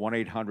say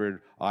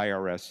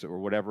 1-800-IRS or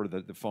whatever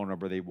the phone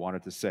number they want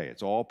it to say.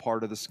 It's all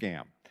part of the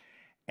scam.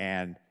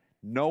 And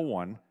no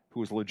one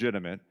who is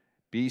legitimate,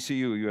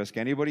 BECU, you ask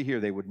anybody here,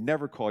 they would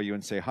never call you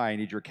and say, hi, I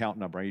need your account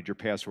number, I need your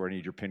password, I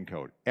need your PIN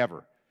code,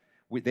 ever.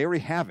 They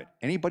already have it.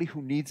 Anybody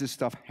who needs this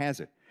stuff has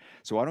it.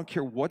 So I don't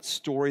care what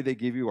story they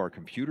give you. Our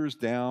computer's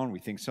down. We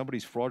think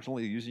somebody's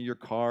fraudulently using your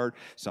card.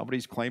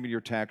 Somebody's claiming your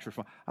tax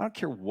refund. I don't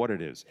care what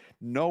it is.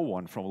 No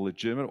one from a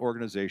legitimate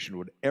organization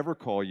would ever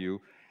call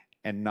you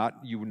and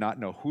you would not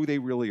know who they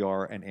really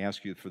are and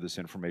ask you for this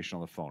information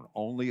on the phone.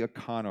 Only a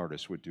con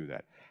artist would do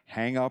that.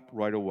 Hang up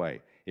right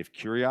away. If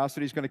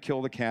curiosity is going to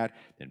kill the cat,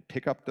 then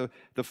pick up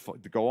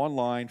go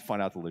online,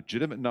 find out the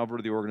legitimate number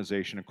of the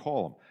organization, and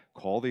call them.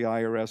 Call the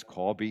IRS,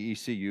 call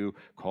BECU,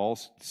 call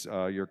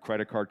your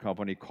credit card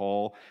company,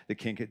 call the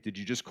King. Did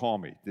you just call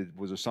me?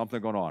 Was there something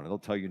going on? And they'll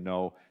tell you,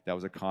 no, that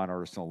was a con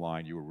artist on the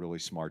line. You were really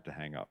smart to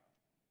hang up.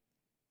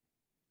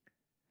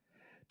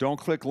 Don't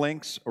click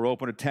links or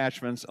open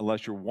attachments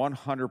unless you're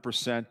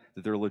 100%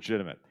 that they're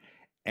legitimate.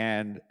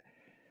 And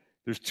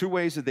There's two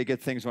ways that they get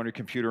things on your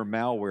computer,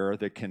 malware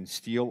that can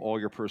steal all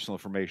your personal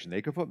information.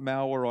 They can put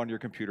malware on your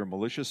computer,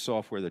 malicious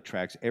software that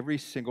tracks every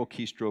single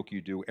keystroke you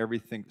do,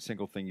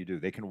 single thing you do.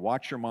 They can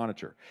watch your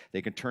monitor.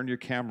 They can turn your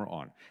camera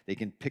on. They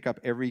can pick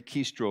up every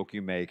keystroke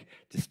you make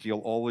to steal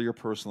all of your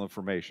personal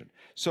information.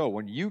 So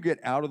when you get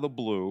out of the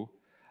blue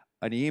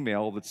an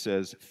email that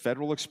says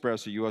Federal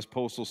Express or U.S.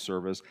 Postal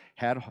Service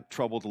had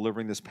trouble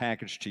delivering this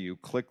package to you,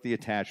 click the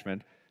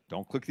attachment.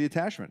 Don't click the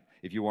attachment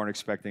if you weren't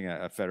expecting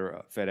a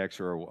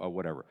FedEx or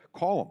whatever.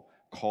 Call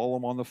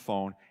them on the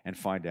phone and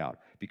find out.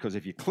 Because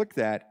if you click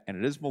that and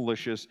it is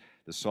malicious,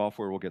 the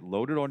software will get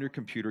loaded on your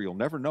computer. You'll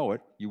never know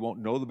it. You won't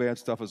know the bad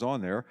stuff is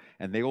on there,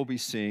 and they will be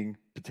seeing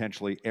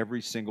potentially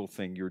every single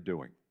thing you're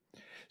doing.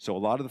 So a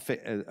lot of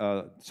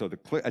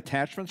the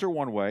attachments are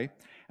one way,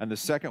 and the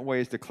second way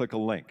is to click a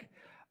link.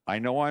 I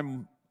know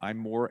I'm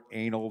more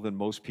anal than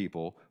most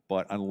people,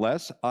 but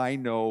unless I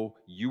know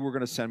you were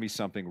going to send me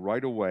something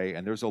right away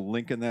and there's a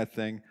link in that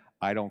thing,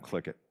 I don't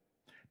click it.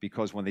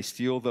 Because when they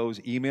steal those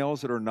emails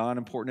that are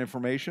non-important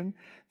information,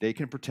 they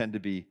can pretend to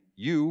be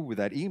you with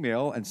that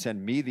email and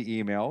send me the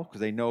email,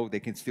 because they know they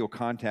can steal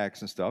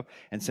contacts and stuff,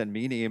 and send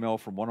me an email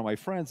from one of my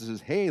friends that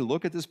says, hey,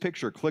 look at this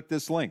picture, click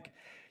this link.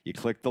 You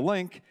click the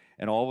link,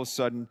 and all of a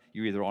sudden,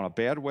 you're either on a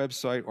bad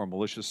website or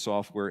malicious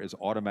software is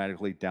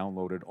automatically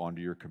downloaded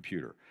onto your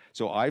computer.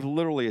 So I've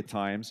literally at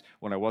times,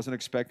 when I wasn't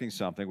expecting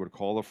something, would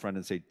call a friend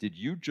and say, did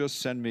you just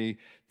send me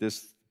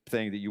this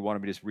thing that you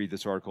wanted me to read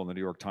this article in the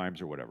New York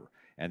Times or whatever?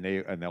 And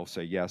they'll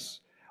say yes.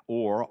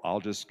 Or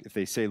if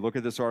they say, look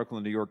at this article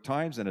in the New York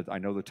Times, and I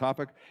know the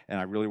topic, and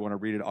I really want to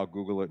read it, I'll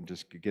Google it and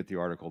just get the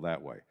article that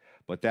way.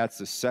 But that's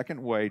the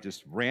second way,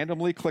 just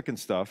randomly clicking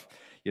stuff,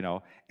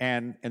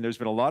 and there's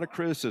been a lot of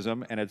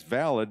criticism, and it's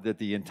valid, that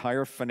the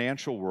entire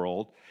financial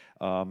world,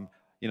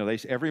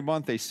 every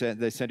month they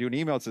send you an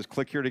email that says,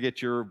 click here to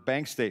get your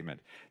bank statement.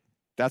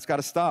 That's got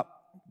to stop.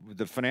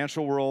 The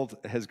financial world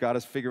has got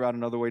to figure out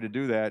another way to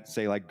do that.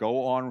 Say, like, go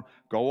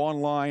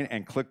online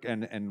and click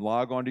and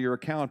log onto your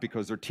account,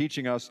 because they're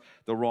teaching us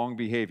the wrong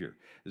behavior.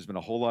 There's been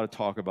a whole lot of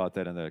talk about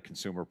that in the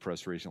consumer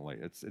press recently.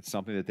 It's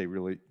something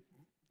that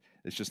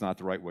it's just not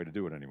the right way to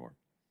do it anymore.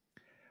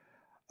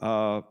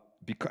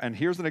 And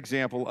here's an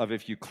example of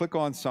if you click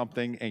on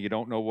something and you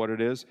don't know what it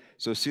is.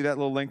 So see that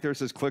little link there? It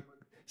says click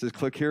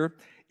here.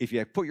 If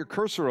you put your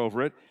cursor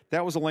over it,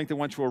 that was a link that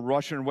went to a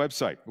Russian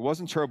website. It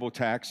wasn't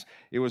TurboTax,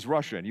 it was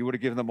Russian. You would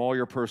have given them all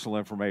your personal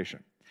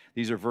information.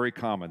 These are very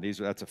common.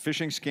 That's a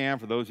phishing scam.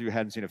 For those of you who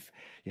hadn't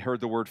heard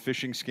the word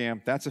phishing scam,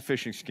 that's a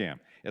phishing scam.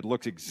 It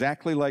looks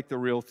exactly like the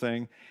real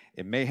thing.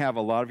 It may have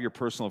a lot of your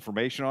personal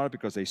information on it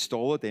because they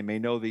stole it. They may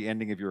know the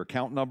ending of your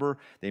account number.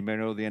 They may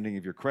know the ending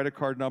of your credit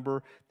card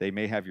number. They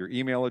may have your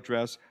email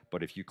address.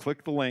 But if you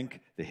click the link,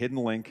 the hidden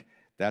link,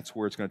 that's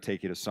where it's going to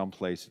take you to some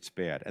place it's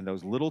bad. And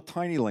those little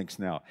tiny links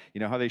now, you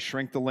know how they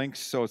shrink the links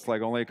so it's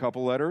like only a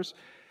couple letters?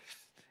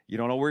 You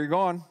don't know where you're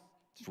going.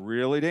 It's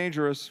really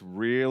dangerous,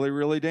 really,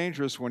 really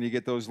dangerous when you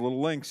get those little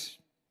links.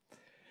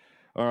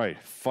 All right,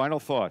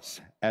 final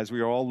thoughts as we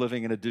are all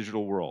living in a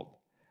digital world.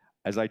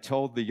 As I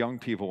told the young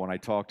people when I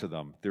talked to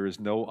them, there is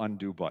no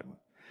undo button.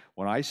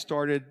 When I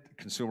started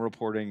consumer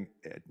reporting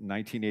in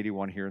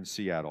 1981 here in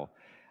Seattle,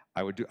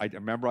 I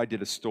remember I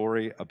did a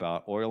story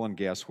about oil and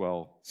gas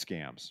well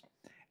scams.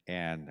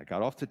 And I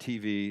got off the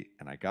TV,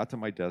 and I got to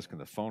my desk,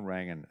 and the phone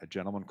rang, and a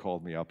gentleman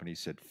called me up, and he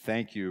said,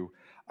 thank you.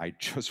 I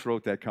just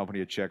wrote that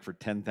company a check for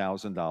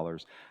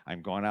 $10,000.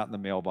 I'm going out in the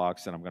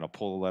mailbox, and I'm going to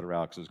pull the letter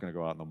out because it was going to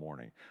go out in the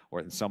morning.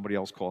 Or somebody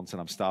else called and said,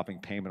 I'm stopping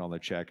payment on the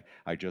check.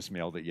 I just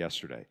mailed it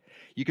yesterday.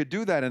 You could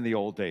do that in the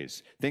old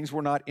days. Things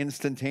were not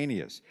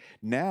instantaneous.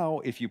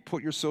 Now, if you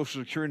put your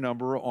Social Security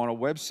number on a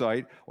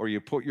website, or you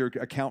put your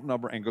account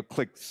number and go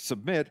click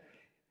submit,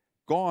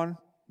 gone.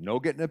 No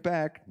getting it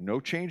back, no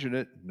changing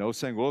it, no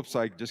saying, whoops,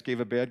 I just gave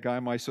a bad guy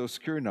my Social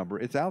Security number.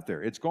 It's out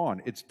there, it's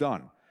gone, it's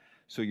done.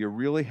 So you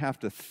really have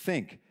to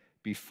think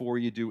before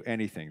you do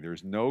anything.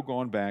 There's no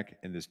going back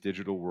in this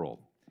digital world.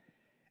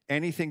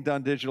 Anything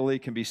done digitally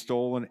can be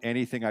stolen,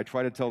 anything. I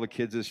try to tell the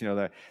kids this,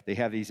 that they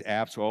have these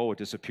apps, it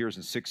disappears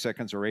in 6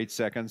 seconds or 8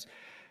 seconds.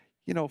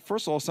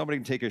 First of all, somebody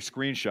can take a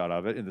screenshot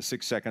of it in the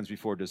 6 seconds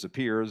before it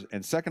disappears.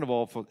 And second of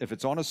all, if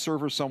it's on a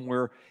server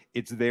somewhere,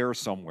 it's there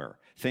somewhere.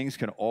 Things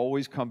can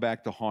always come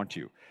back to haunt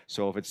you.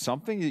 So if it's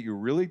something that you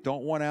really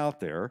don't want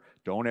out there,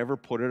 don't ever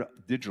put it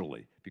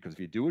digitally. Because if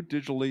you do it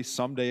digitally,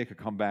 someday it could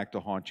come back to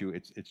haunt you.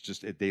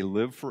 They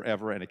live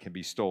forever and it can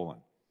be stolen.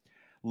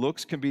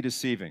 Looks can be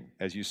deceiving.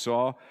 As you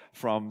saw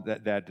from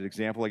that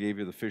example I gave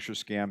you, the Fisher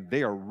scam,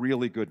 they are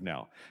really good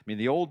now. I mean,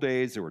 the old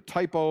days, there were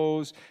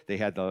typos.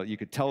 You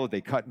could tell that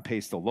they cut and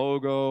paste the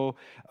logo.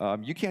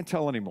 You can't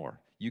tell anymore.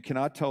 You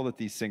cannot tell that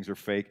these things are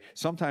fake.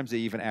 Sometimes they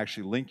even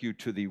actually link you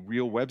to the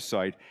real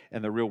website,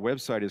 and the real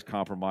website is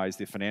compromised,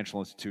 the financial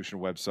institution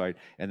website,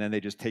 and then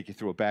they just take you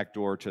through a back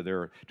door to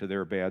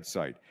their bad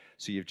site.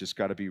 So you've just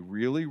got to be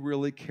really,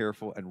 really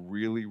careful and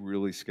really,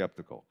 really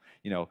skeptical.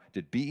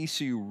 Did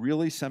BECU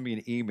really send me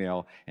an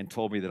email and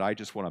told me that I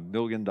just won $1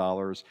 million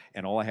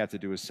and all I have to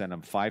do is send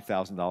them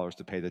 $5,000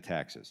 to pay the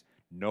taxes?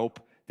 Nope,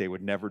 they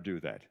would never do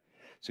that.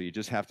 So you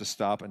just have to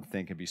stop and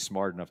think and be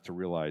smart enough to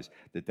realize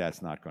that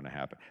that's not going to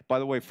happen. By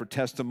the way, for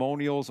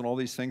testimonials and all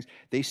these things,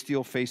 they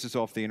steal faces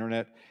off the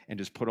internet and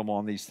just put them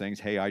on these things.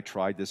 Hey, I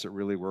tried this, it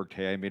really worked.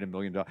 Hey, I made $1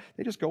 million.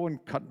 They just go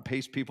and cut and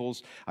paste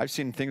people's. I've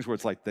seen things where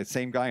it's like the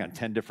same guy on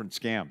 10 different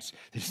scams.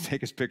 They just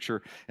take his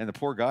picture, and the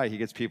poor guy, he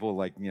gets people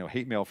like,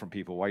 hate mail from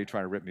people. Why are you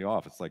trying to rip me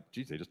off? It's like,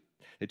 geez,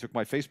 they took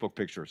my Facebook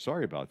picture.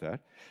 Sorry about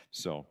that.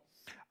 So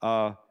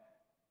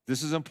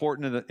this is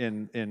important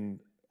in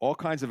all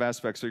kinds of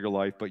aspects of your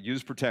life, but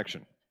use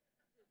protection.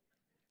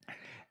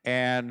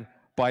 And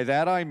by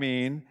that I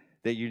mean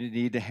that you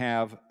need to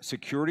have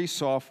security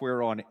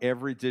software on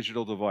every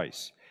digital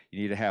device.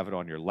 You need to have it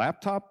on your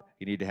laptop,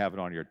 you need to have it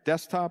on your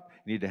desktop,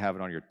 you need to have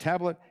it on your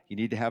tablet, you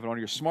need to have it on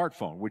your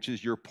smartphone, which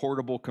is your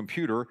portable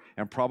computer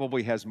and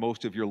probably has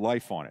most of your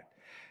life on it.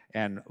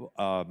 And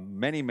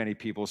many, many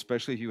people,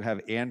 especially if you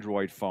have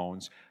Android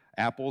phones,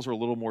 Apple's are a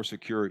little more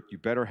secure. You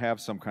better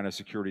have some kind of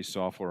security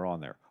software on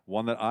there.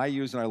 One that I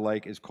use and I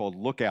like is called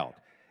Lookout,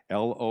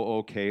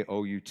 Lookout.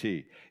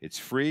 It's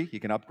free.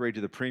 You can upgrade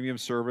to the premium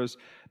service.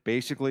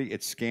 Basically,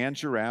 it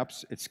scans your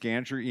apps. It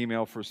scans your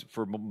email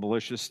for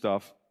malicious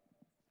stuff.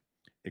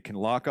 It can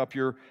lock up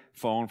your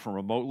phone from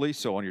remotely.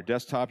 So on your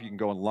desktop, you can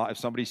go and lock.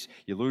 If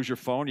you lose your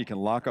phone, you can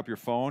lock up your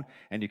phone,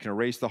 and you can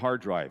erase the hard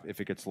drive if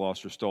it gets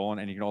lost or stolen,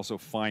 and you can also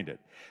find it.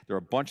 There are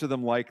a bunch of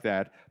them like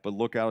that, but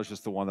Lookout is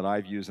just the one that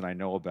I've used and I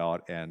know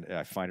about, and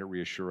I find it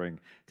reassuring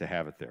to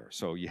have it there.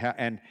 So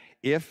and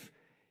if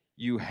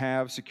you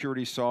have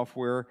security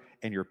software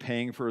and you're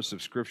paying for a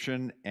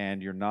subscription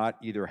and you're not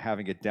either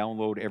having it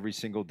download every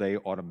single day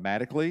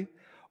automatically,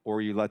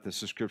 or you let the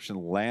subscription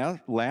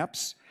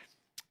lapse,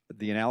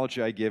 the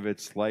analogy I give,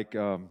 it's like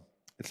a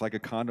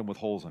condom with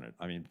holes in it.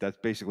 I mean, that's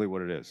basically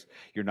what it is.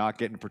 You're not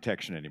getting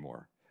protection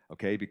anymore,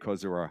 okay?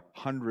 Because there are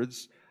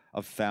hundreds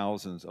of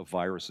thousands of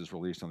viruses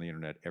released on the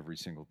internet every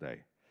single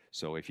day.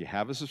 So if you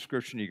have a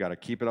subscription, you got to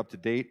keep it up to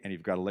date, and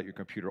you've got to let your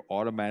computer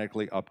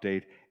automatically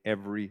update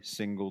every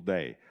single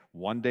day.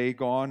 One day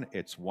gone,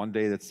 it's one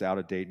day that's out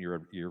of date,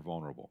 and you're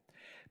vulnerable.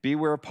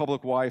 Beware of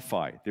public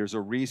Wi-Fi. There's a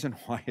reason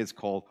why it's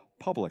called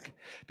public,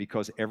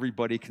 because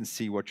everybody can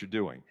see what you're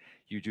doing.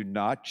 You do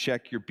not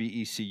check your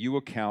BECU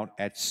account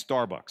at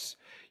Starbucks.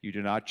 You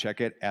do not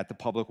check it at the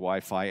public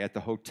Wi-Fi at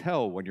the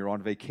hotel when you're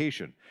on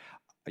vacation.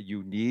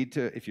 You need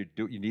to,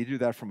 you need to do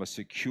that from a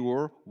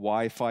secure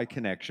Wi-Fi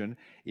connection.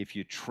 If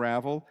you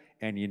travel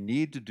and you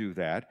need to do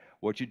that,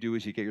 what you do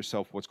is you get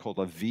yourself what's called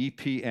a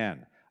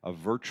VPN, a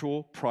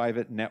virtual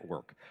private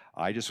network.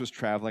 I just was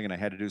traveling and I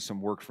had to do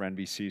some work for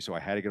NBC, so I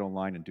had to get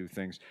online and do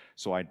things.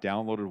 So I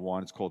downloaded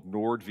one. It's called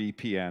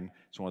NordVPN.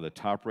 It's one of the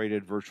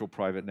top-rated virtual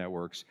private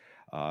networks.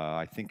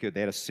 I think they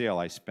had a sale.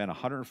 I spent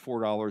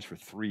 $104 for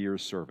 3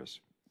 years service.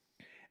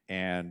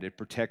 And it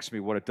protects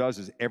me. What it does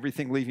is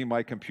everything leaving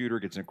my computer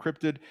gets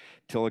encrypted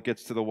till it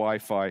gets to the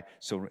Wi-Fi.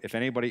 So if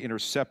anybody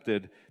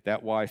intercepted that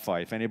Wi-Fi,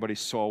 if anybody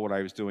saw what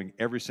I was doing,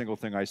 every single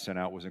thing I sent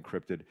out was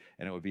encrypted,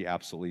 and it would be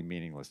absolutely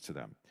meaningless to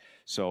them.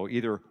 So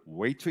either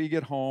wait till you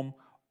get home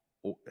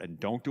and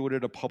don't do it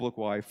at a public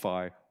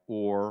Wi-Fi,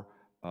 or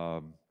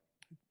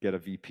get a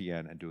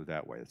VPN and do it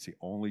that way. That's the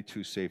only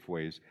two safe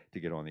ways to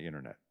get on the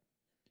internet.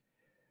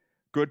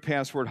 Good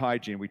password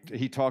hygiene.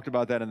 He talked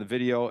about that in the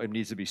video. It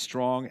needs to be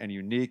strong and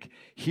unique.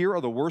 Here are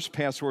the worst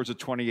passwords of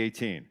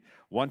 2018.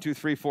 1, 2,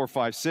 3, 4,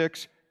 5,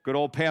 6. Good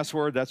old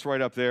password. That's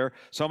right up there.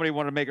 Somebody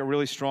wanted to make it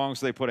really strong,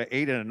 so they put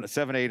a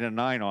 7, 8, and a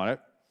 9 on it.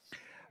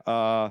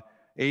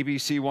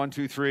 ABC 1,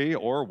 2, 3,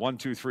 or 1,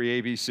 2,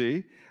 3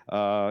 ABC,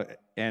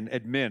 and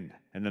admin.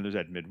 And then there's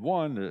admin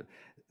 1.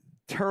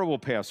 Terrible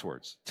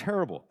passwords.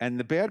 Terrible. And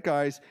the bad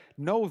guys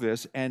know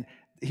this, and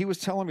he was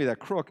telling me, that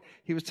crook,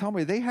 he was telling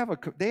me they have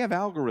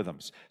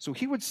algorithms. So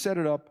he would set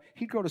it up,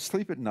 he'd go to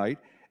sleep at night,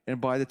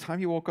 and by the time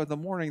he woke up in the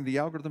morning, the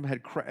algorithm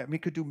had he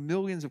could do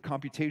millions of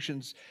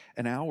computations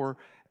an hour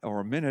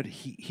or a minute.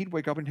 He'd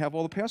wake up and have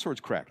all the passwords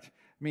cracked.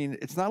 I mean,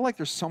 it's not like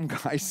there's some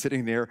guy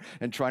sitting there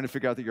and trying to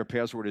figure out that your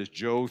password is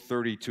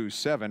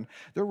Joe327.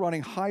 They're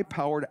running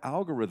high-powered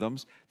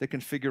algorithms that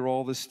can figure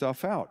all this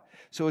stuff out.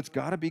 So it's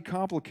got to be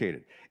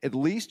complicated. At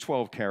least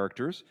 12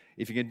 characters.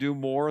 If you can do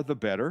more, the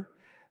better.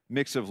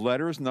 Mix of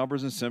letters,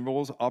 numbers, and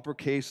symbols,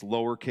 uppercase,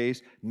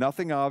 lowercase,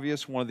 nothing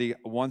obvious. One of the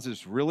ones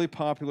that's really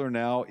popular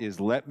now is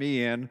let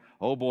me in.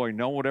 Oh boy,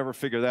 no one would ever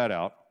figure that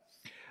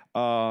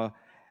out.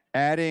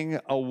 Adding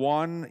a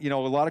 1, a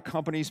lot of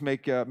companies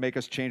make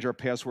us change our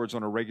passwords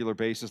on a regular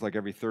basis, like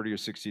every 30 or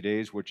 60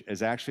 days, which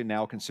is actually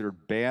now considered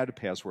bad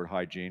password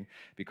hygiene,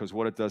 because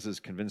what it does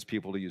is convince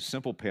people to use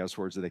simple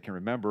passwords that they can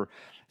remember.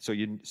 So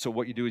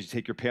what you do is you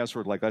take your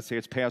password, like let's say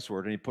it's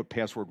password, and you put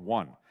password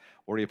 1.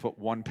 Or do you put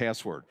 1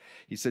 password?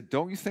 He said,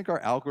 don't you think our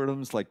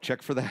algorithms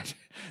check for that?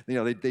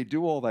 They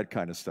do all that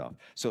kind of stuff.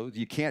 So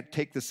you can't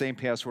take the same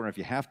password, and if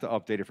you have to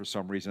update it for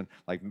some reason,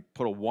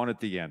 put a 1 at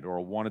the end or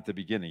a 1 at the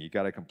beginning. You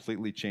got to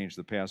completely change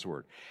the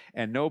password.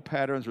 And no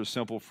patterns or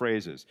simple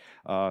phrases.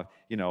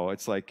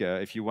 It's like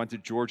if you went to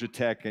Georgia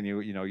Tech and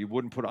you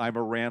wouldn't put I'm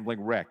a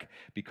rambling wreck,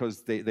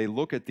 because they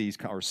look at these,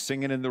 or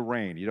singing in the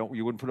rain. You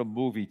wouldn't put a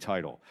movie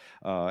title.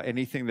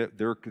 Anything that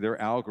their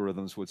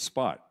algorithms would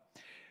spot.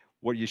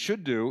 What you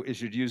should do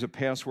is you'd use a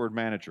password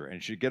manager, and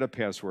you should get a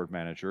password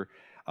manager.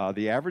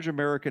 The average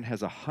American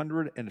has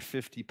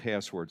 150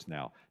 passwords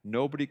now.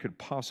 Nobody could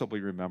possibly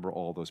remember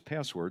all those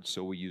passwords,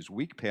 so we use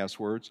weak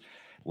passwords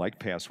like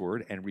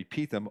password and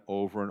repeat them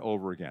over and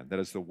over again. That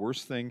is the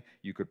worst thing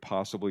you could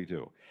possibly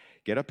do.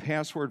 Get a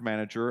password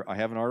manager. I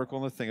have an article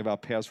in the thing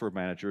about password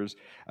managers,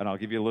 and I'll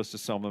give you a list of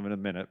some of them in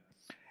a minute.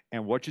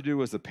 And what you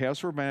do is the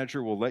password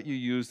manager will let you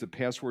use the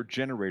password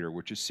generator,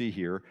 which you see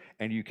here,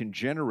 and you can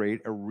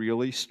generate a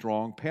really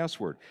strong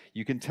password.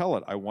 You can tell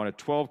it, I want it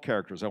 12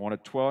 characters, I want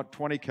it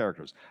 20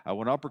 characters, I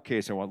want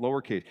uppercase, I want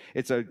lowercase.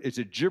 It's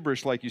a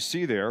gibberish like you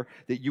see there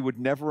that you would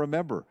never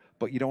remember,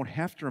 but you don't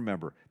have to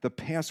remember. The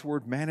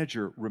password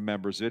manager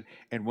remembers it,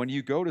 and when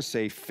you go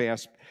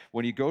to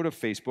when you go to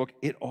Facebook,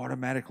 it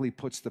automatically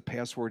puts the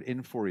password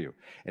in for you.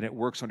 And it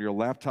works on your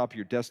laptop,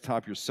 your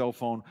desktop, your cell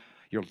phone,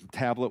 your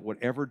tablet,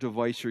 whatever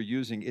device you're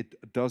using, it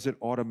does it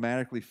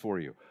automatically for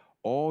you.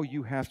 All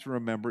you have to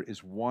remember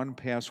is one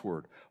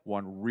password,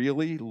 one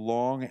really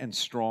long and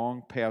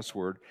strong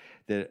password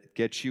that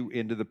gets you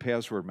into the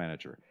password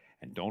manager.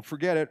 And don't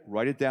forget it,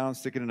 write it down,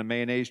 stick it in a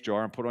mayonnaise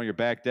jar, and put it on your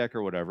back deck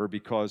or whatever,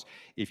 because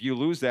if you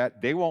lose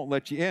that, they won't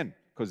let you in,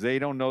 because they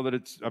don't know that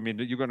it's, I mean,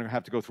 you're going to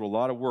have to go through a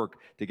lot of work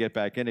to get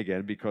back in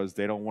again, because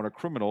they don't want a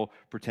criminal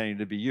pretending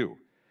to be you.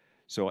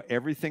 So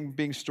everything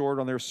being stored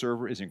on their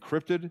server is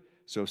encrypted.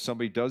 So if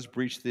somebody does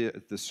breach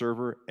the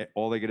server,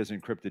 all they get is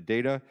encrypted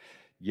data.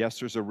 Yes,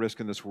 there's a risk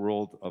in this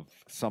world of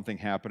something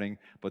happening,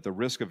 but the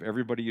risk of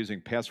everybody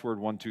using password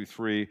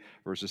 123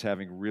 versus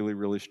having really,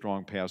 really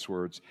strong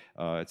passwords,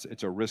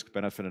 it's a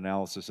risk-benefit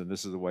analysis, and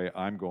this is the way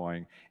I'm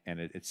going, and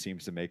it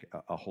seems to make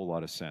a whole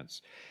lot of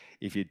sense.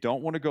 If you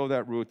don't want to go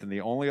that route, then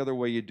the only other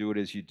way you do it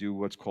is you do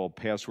what's called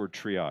password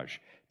triage.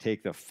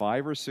 Take the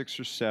 5 or 6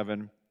 or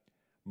 7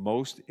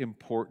 most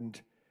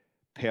important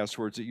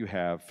passwords that you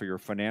have for your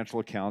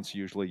financial accounts,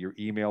 usually your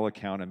email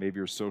account and maybe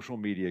your social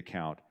media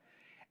account,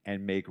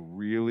 and make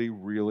really,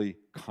 really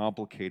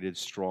complicated,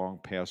 strong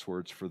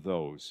passwords for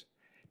those.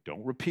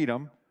 Don't repeat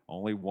them,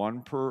 only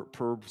one per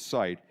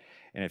site.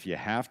 And if you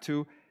have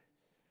to,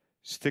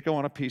 stick them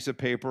on a piece of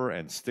paper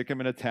and stick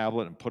them in a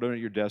tablet and put them in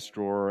your desk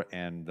drawer,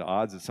 and the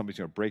odds that somebody's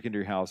going to break into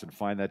your house and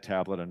find that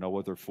tablet and know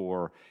what they're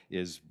for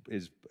is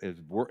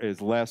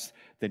less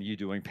than you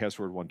doing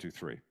password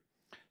 123.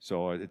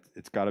 So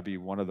it's got to be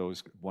one of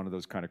those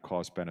kind of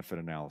cost-benefit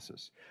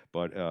analysis.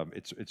 But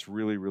it's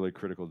really, really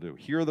critical to do.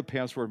 Here are the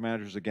password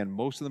managers. Again,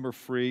 most of them are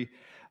free.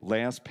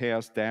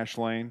 LastPass,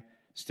 Dashlane,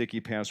 Sticky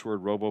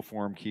Password,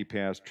 RoboForm,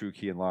 KeyPass,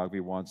 TrueKey, and LogMe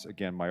once.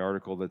 Again, my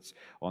article that's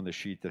on the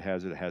sheet that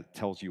has it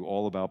tells you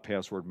all about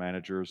password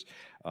managers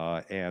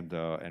and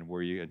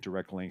where you get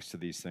direct links to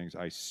these things.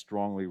 I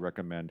strongly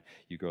recommend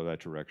you go that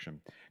direction.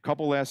 A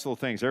couple last little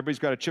things. Everybody's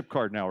got a chip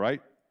card now,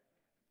 right?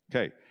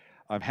 Okay.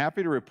 I'm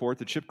happy to report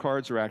that chip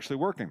cards are actually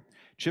working.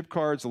 Chip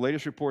cards, the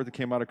latest report that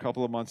came out a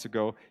couple of months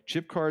ago,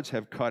 chip cards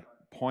have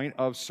cut point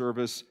of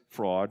service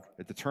fraud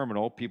at the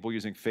terminal, people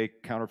using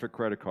fake counterfeit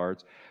credit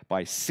cards,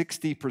 by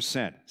 60%,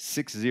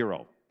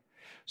 6-0.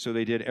 So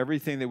they did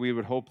everything that we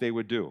would hope they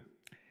would do.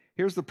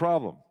 Here's the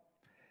problem.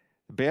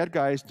 The bad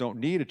guys don't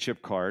need a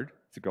chip card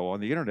to go on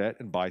the internet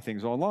and buy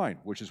things online,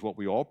 which is what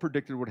we all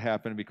predicted would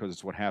happen because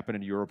it's what happened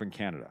in Europe and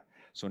Canada.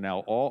 So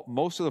now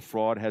most of the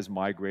fraud has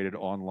migrated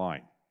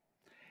online,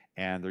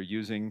 and they're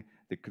using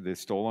the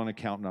stolen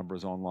account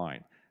numbers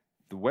online.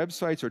 The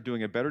websites are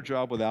doing a better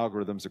job with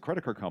algorithms. The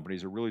credit card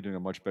companies are really doing a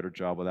much better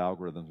job with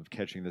algorithms of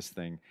catching this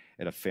thing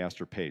at a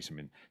faster pace. I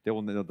mean,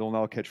 they'll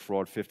now catch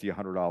fraud $50,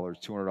 $100,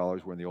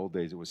 $200, where in the old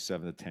days it was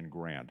 $7 to 10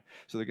 grand.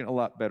 So they're getting a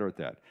lot better at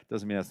that.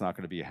 Doesn't mean that's not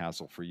going to be a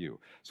hassle for you.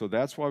 So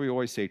that's why we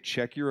always say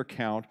check your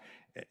account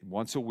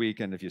once a week,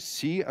 and if you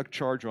see a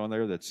charge on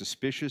there that's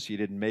suspicious, you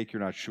didn't make,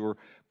 you're not sure,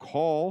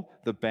 call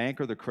the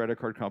bank or the credit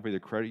card company, the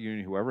credit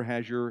union, whoever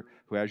has your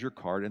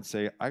card, and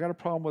say, I got a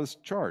problem with this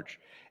charge,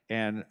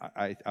 and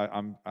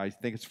I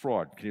think it's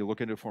fraud. Can you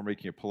look into it for me?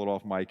 Can you pull it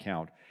off my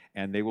account?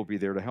 And they will be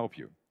there to help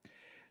you.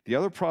 The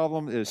other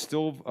problem is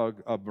still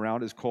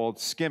around is called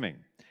skimming.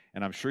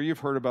 And I'm sure you've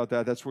heard about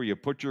that. That's where you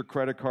put your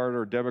credit card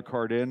or debit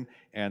card in,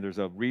 and there's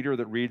a reader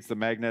that reads the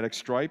magnetic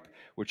stripe,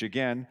 which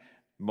again,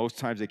 most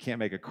times they can't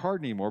make a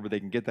card anymore, but they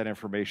can get that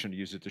information and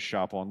use it to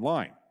shop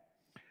online.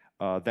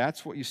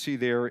 That's what you see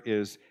there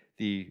is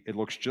it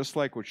looks just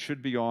like what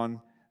should be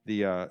on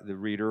the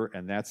reader,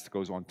 and that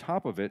goes on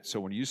top of it. So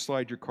when you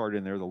slide your card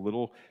in there, the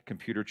little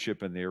computer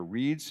chip in there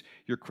reads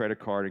your credit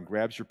card and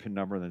grabs your PIN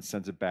number and then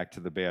sends it back to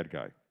the bad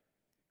guy.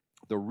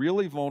 The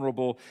really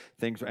vulnerable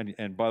things,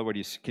 and by the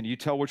way, can you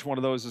tell which one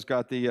of those has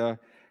got the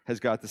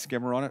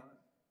skimmer on it?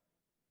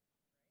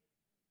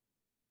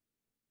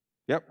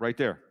 Yep, right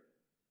there.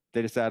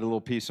 They just add a little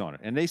piece on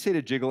it. And they say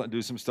to jiggle it and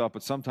do some stuff,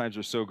 but sometimes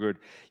they're so good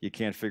you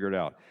can't figure it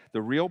out.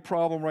 The real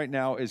problem right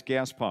now is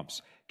gas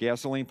pumps.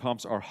 Gasoline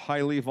pumps are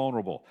highly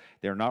vulnerable.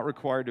 They're not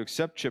required to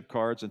accept chip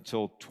cards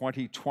until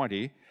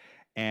 2020.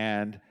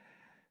 And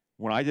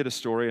when I did a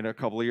story a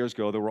couple of years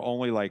ago, there were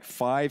only like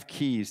 5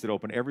 keys that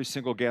open every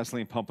single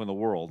gasoline pump in the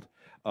world.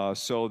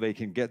 So they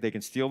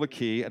can steal the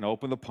key and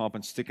open the pump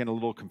and stick in a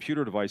little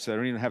computer device. So they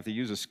don't even have to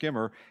use a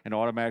skimmer and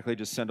automatically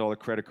just send all the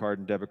credit card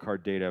and debit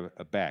card data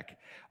back.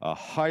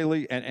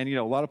 And you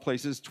know, a lot of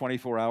places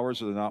 24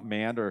 hours or they're not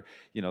manned or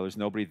you know there's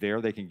nobody there.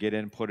 They can get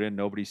in, put in,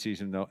 nobody sees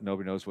them,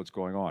 nobody knows what's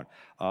going on.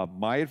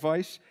 My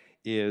advice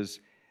is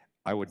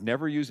I would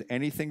never use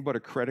anything but a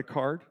credit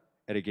card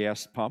at a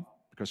gas pump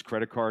because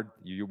credit card,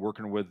 you're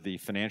working with the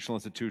financial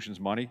institution's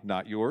money,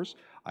 not yours.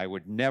 I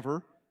would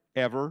never,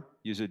 ever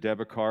use a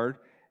debit card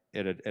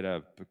at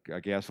a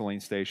gasoline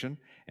station.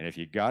 And if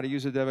you got to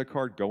use a debit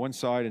card, go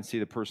inside and see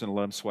the person and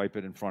let them swipe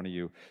it in front of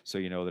you so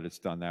you know that it's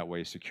done that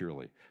way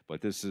securely.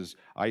 But this is,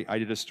 I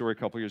did a story a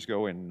couple years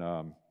ago in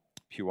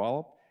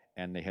Puyallup,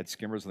 and they had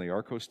skimmers on the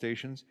ARCO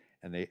stations,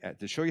 and they,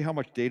 to show you how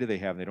much data they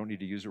have, and they don't need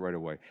to use it right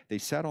away, they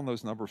sat on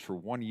those numbers for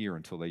 1 year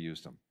until they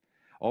used them.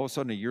 All of a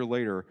sudden, a year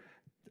later,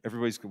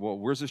 everybody's, well,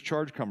 where's this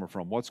charge coming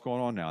from? What's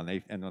going on now?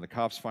 And when the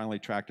cops finally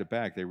tracked it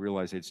back, they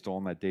realized they'd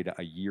stolen that data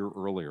a year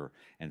earlier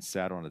and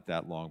sat on it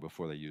that long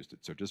before they used it.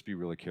 So just be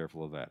really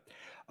careful of that.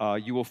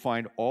 You will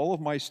find all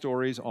of my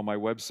stories on my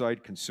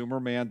website,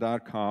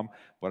 consumerman.com.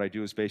 What I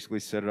do is basically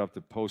set it up to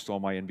post all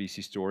my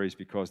NBC stories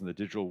because in the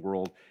digital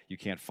world, you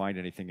can't find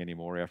anything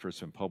anymore after it's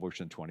been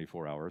published in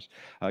 24 hours.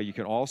 You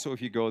can also,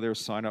 if you go there,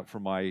 sign up for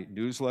my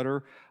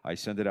newsletter. I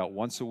send it out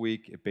once a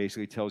week. It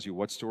basically tells you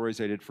what stories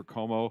I did for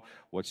KOMO,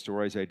 what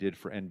stories I did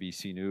for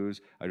NBC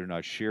News. I do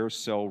not share,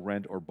 sell,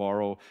 rent, or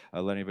borrow.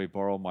 Let anybody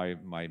borrow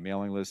my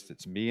mailing list.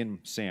 It's me and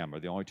Sam are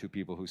the only two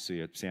people who see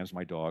it. Sam's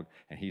my dog,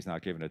 and he's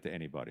not giving it to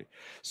anybody.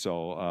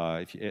 So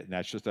and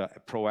that's just a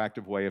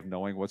proactive way of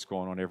knowing what's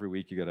going on every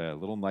week. You get a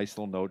nice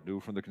little note due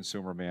from the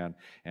Consumer Man,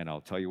 and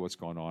I'll tell you what's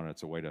going on. And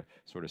it's a way to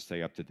sort of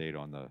stay up to date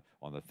on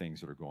the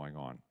things that are going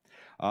on.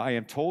 I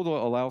am told to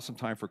allow some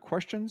time for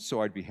questions,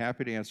 so I'd be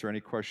happy to answer any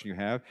question you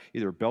have.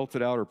 Either belt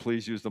it out or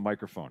please use the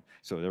microphone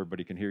so that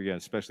everybody can hear you,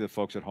 especially the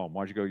folks at home.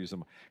 Why don't you go use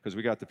them? Because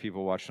we got the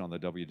people watching on the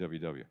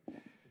WWW.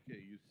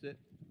 Okay,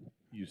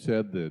 you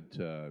said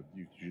that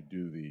you should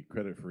do the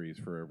credit freeze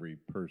for every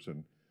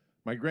person.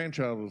 My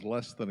grandchild was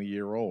less than a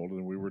year old,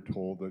 and we were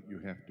told that you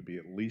have to be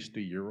at least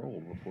a year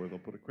old before they'll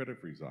put a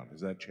credit freeze on.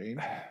 Has that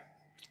changed?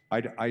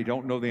 I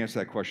don't know the answer to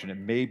that question. It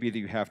may be that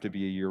you have to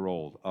be a year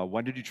old.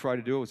 When did you try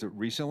to do it? Was it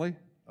recently?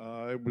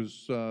 It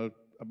was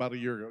about a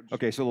year ago.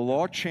 Okay, so the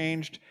law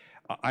changed.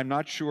 I'm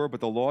not sure,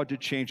 but the law did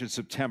change in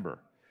September.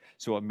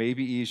 So it may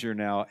be easier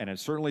now. And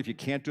certainly if you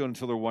can't do it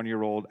until they're 1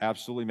 year old,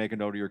 absolutely make a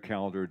note of your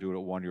calendar, do it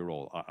at 1 year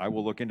old. I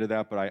will look into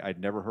that, but I'd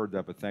never heard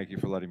that, but thank you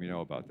for letting me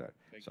know about that.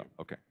 Thank you.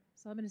 Okay.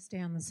 So I'm going to stay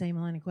on the same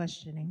line of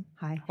questioning.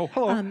 Hi. Oh,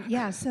 hello.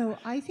 Yeah, so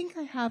I think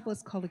I have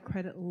what's called a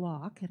credit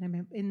lock, and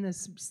I'm in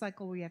this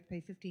cycle where you have to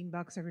pay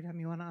 $15 every time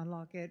you want to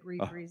unlock it,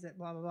 refreeze it,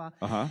 blah, blah,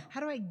 blah.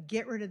 How do I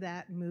get rid of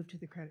that and move to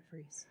the credit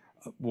freeze?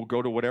 We'll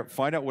go to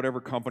find out whatever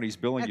company's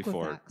billing you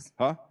for it.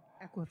 Huh?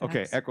 Equifax.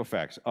 Okay,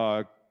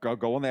 Equifax.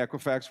 Go on the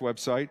Equifax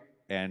website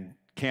and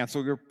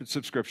cancel your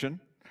subscription,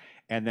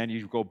 and then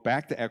you go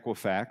back to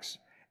Equifax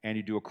and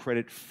you do a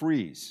credit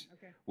freeze,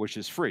 which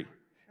is free.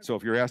 So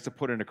if you're asked to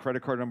put in a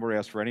credit card number,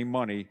 asked for any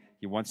money,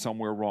 you went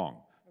somewhere wrong.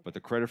 But the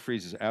credit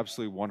freeze is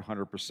absolutely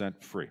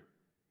 100% free.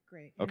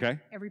 Great. Okay?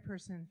 Every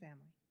person in the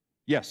family.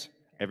 Yes,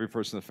 every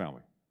person in the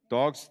family.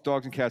 Dogs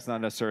and cats, not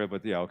necessarily,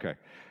 but yeah, okay.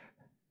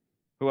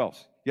 Who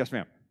else? Yes,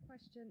 ma'am.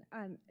 Question.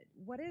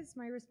 What is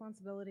my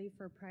responsibility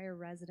for prior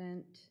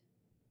resident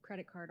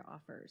credit card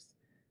offers?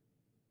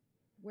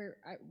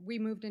 We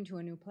moved into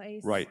a new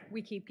place. Right.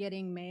 We keep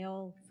getting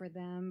mail for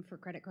them for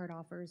credit card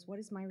offers. What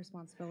is my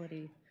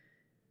responsibility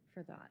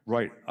for that?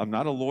 Right. I'm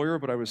not a lawyer,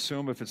 but I would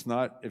assume if it's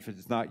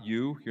not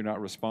you, you're not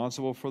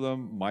responsible for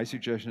them. My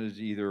suggestion is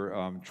either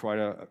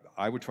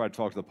I would try to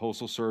talk to the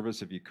Postal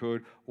Service if you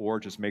could, or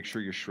just make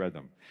sure you shred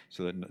them.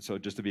 So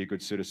just to be a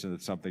good citizen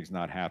that something's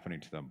not happening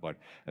to them. But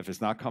if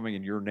it's not coming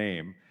in your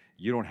name,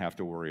 you don't have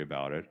to worry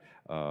about it.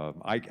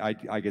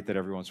 I get that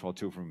every once in a while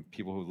too from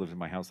people who lived in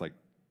my house like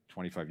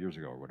 25 years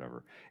ago or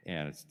whatever.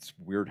 And it's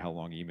weird how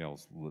long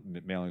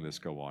mailing lists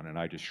go on, and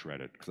I just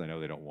shred it because I know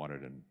they don't want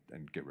it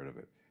and get rid of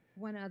it.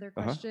 One other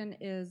question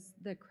is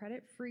the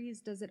credit freeze,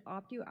 does it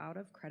opt you out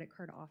of credit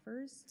card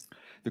offers?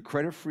 The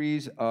credit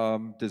freeze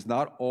does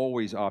not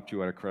always opt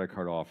you out of credit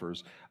card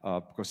offers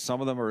because some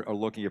of them are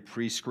looking at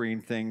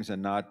pre-screened things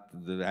and not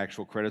the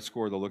actual credit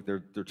score.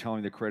 They're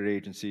telling the credit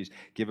agencies,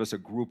 give us a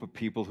group of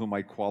people who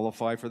might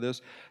qualify for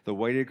this. The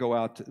way to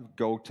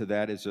go to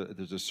that is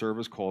there's a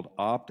service called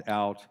Opt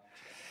Out.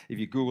 If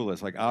you Google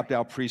this, like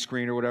opt-out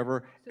pre-screen or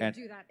whatever, So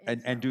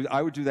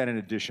I would do that in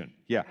addition.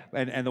 Yeah,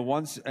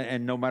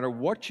 and no matter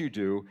what you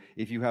do,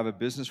 if you have a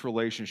business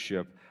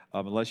relationship,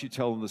 unless you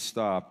tell them to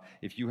stop,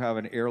 if you have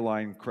an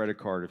airline credit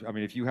card,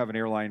 if you have an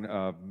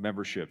airline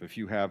membership, if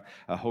you have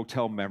a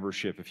hotel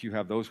membership, if you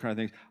have those kind of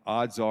things,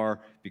 odds are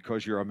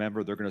because you're a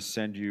member, they're going to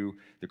send you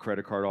the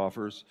credit card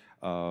offers,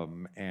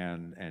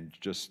 and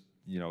just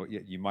you know,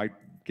 you might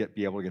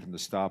be able to get them to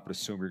stop, but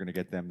assume you're going to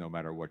get them no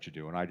matter what you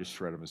do. And I just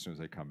shred them as soon as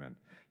they come in.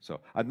 So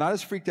I'm not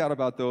as freaked out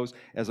about those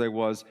as I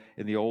was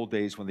in the old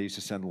days when they used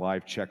to send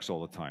live checks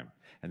all the time.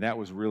 And that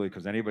was really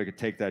because anybody could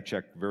take that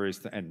check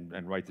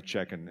and write the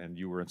check, and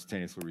you were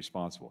instantaneously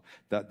responsible.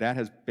 That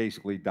has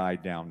basically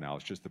died down now.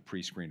 It's just the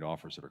pre-screened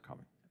offers that are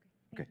coming.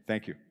 Okay,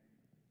 thank you.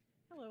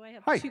 Hello, I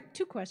have Hi.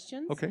 two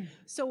questions. Okay.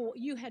 So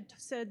you had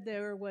said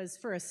there was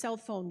for a cell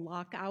phone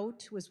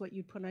lockout was what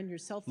you'd put on your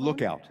cell phone?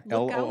 Lookout,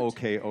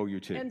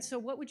 L-O-O-K-O-U-T. And so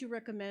what would you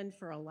recommend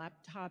for a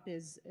laptop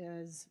is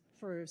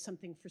for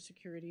something for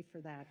security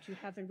for that? Do you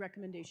have any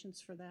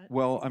recommendations for that?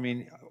 Well, I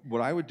mean,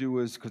 what I would do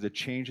is, because it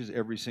changes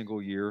every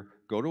single year,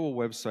 go to a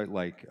website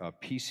like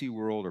PC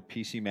World or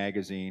PC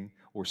Magazine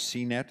or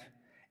CNET,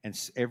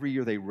 and every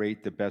year they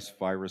rate the best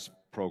virus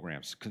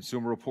programs.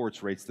 Consumer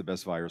Reports rates the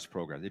best virus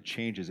programs. It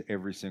changes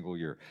every single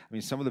year. I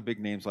mean, some of the big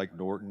names like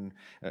Norton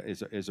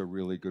is a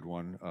really good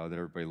one that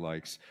everybody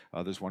likes.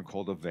 There's one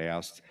called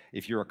Avast.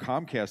 If you're a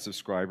Comcast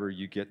subscriber,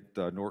 you get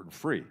Norton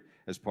free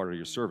as part of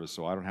your service,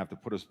 so I don't have to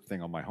put a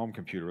thing on my home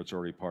computer. It's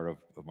already part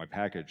of my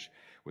package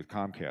with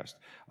Comcast.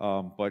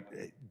 But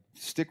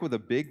stick with a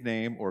big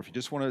name, or if you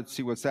just want to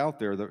see what's out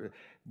there,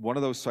 one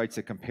of those sites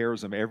that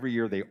compares them every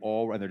year,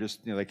 and they're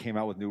just, you know, they came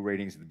out with new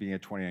ratings at the beginning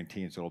of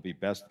 2019, so it'll be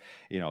best,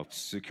 you know,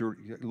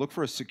 security. Look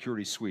for a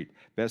security suite.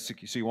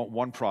 So you want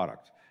one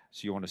product.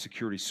 So you want a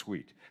security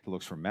suite that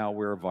looks for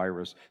malware,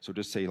 virus. So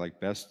just say like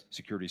best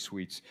security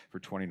suites for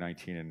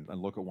 2019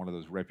 and look at one of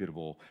those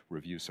reputable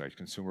review sites,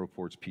 Consumer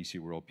Reports,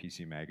 PC World,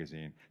 PC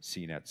Magazine,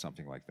 CNET,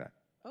 something like that.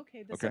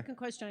 Okay, the second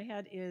question I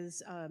had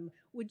is,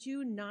 would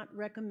you not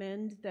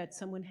recommend that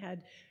someone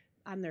had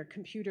on their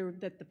computer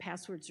that the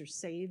passwords are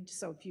saved?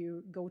 So if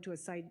you go to a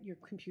site, your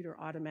computer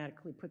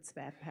automatically puts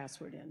that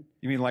password in.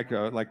 You mean like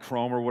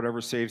Chrome or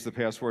whatever saves the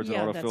passwords and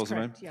autofills them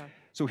in? Yeah.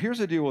 So here's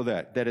the deal with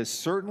that. That is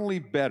certainly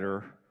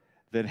better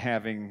than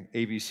having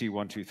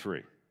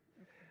ABC123.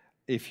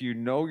 If you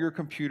know your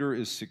computer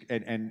is,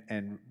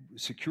 and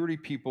security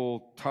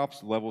people, top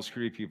level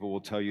security people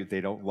will tell you they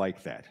don't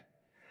like that.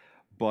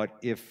 But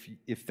if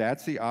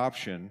that's the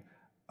option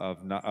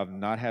of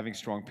not having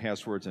strong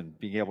passwords and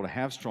being able to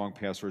have strong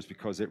passwords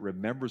because it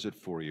remembers it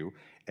for you,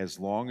 as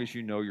long as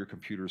you know your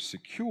computer is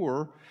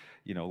secure,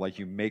 you know, like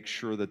you make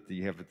sure that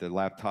you have the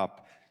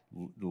laptop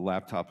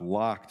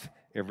locked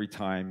every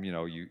time, you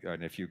know,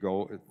 and if you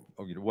go,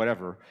 you know,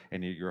 whatever,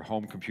 and your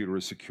home computer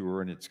is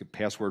secure and it's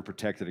password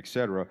protected,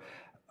 etc.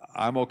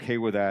 I'm okay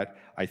with that.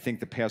 I think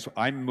the password,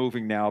 I'm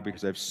moving now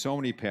because I have so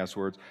many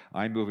passwords,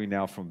 I'm moving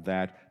now from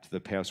that to the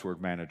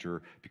password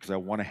manager because I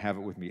want to have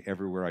it with me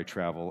everywhere I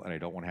travel and I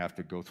don't want to have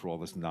to go through all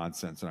this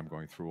nonsense that I'm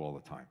going through all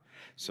the time.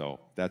 So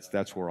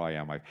that's where I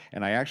am.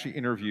 And I actually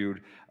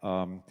interviewed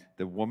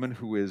the woman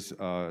who is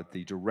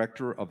the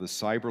director of the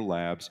cyber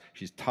labs.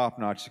 She's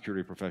top-notch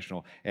security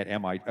professional at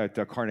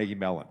Carnegie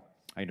Mellon.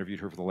 I interviewed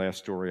her for the last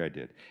story I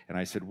did. And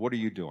I said, what are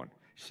you doing?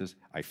 She says,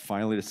 I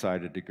finally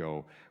decided to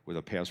go with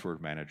a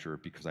password manager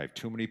because I have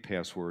too many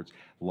passwords.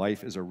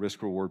 Life is a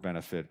risk-reward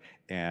benefit.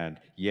 And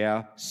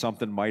yeah,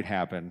 something might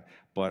happen,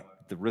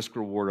 but the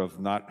risk-reward of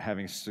not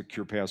having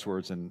secure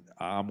passwords, and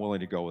I'm willing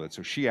to go with it.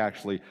 So she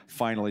actually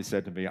finally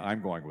said to me,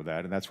 I'm going with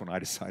that. And that's when I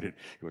decided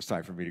it was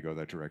time for me to go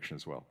that direction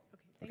as well.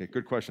 Okay,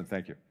 good question.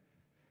 Thank you.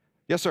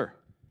 Yes, sir.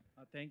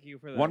 Thank you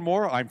for that. One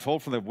more? I'm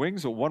told from the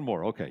wings, or one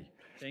more? Okay.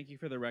 Thank you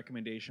for the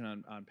recommendation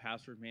on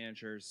password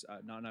managers.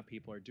 Not enough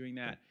people are doing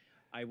that.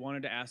 I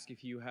wanted to ask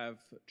if you have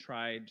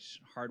tried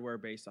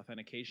hardware-based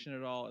authentication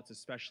at all. It's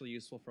especially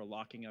useful for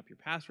locking up your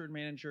password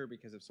manager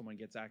because if someone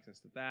gets access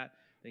to that,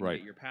 they can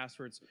get your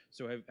passwords.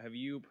 So have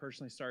you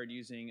personally started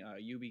using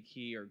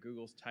YubiKey or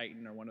Google's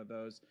Titan or one of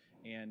those?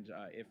 And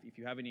if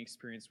you have any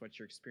experience, what's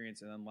your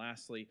experience? And then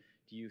lastly,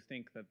 do you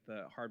think that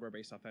the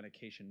hardware-based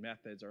authentication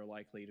methods are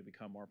likely to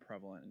become more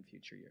prevalent in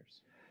future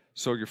years?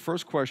 So your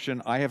first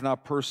question, I have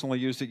not personally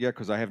used it yet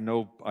because I have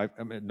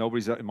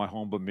nobody's in my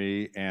home but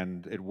me,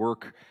 and at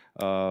work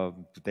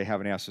they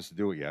haven't asked us to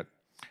do it yet.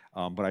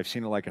 But I've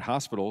seen it like at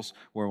hospitals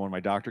where when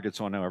my doctor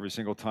gets on now, every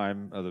single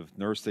time the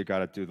nurse, they got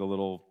to do the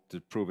little to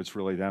prove it's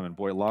really them, and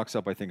boy, it locks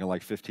up I think in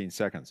like 15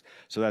 seconds.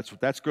 So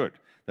that's good.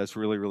 That's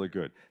really, really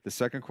good. The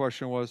second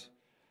question was?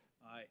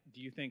 Do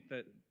you think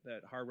that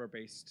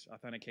hardware-based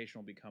authentication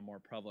will become more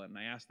prevalent? And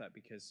I ask that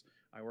because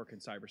I work in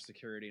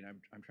cybersecurity, and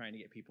I'm trying to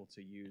get people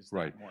to use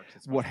that more.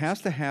 What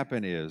has to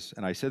happen is,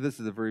 and I said this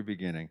at the very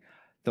beginning,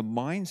 the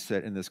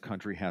mindset in this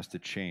country has to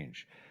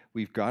change.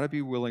 We've got to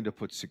be willing to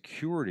put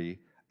security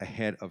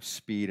ahead of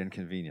speed and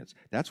convenience.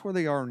 That's where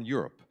they are in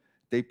Europe.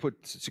 They put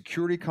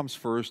security comes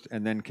first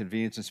and then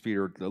convenience and speed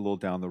are a little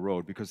down the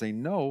road because they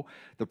know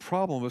the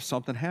problem if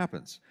something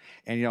happens.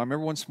 And you know, I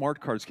remember when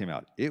smart cards came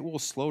out, it will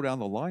slow down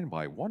the line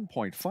by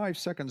 1.5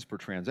 seconds per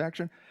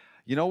transaction.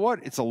 You know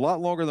what? It's a lot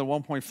longer than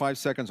 1.5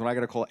 seconds when I got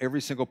to call every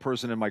single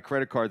person in my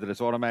credit card that is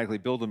automatically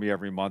billed to me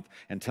every month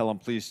and tell them,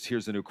 please,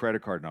 here's the new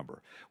credit card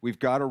number. We've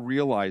got to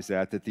realize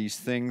that these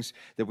things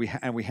that we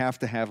have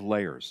to have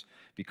layers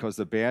because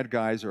the bad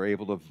guys are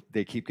able to,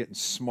 they keep getting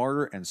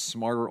smarter and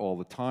smarter all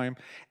the time.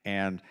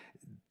 And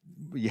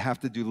you have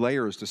to do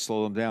layers to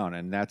slow them down,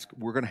 and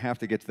we're going to have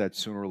to get to that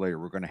sooner or later.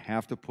 We're going to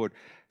have to put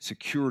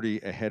security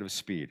ahead of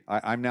speed.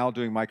 I'm now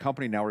doing, my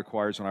company now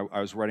requires, when I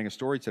was writing a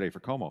story today for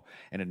KOMO,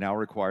 and it now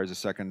requires a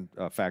second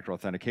factor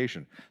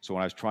authentication. So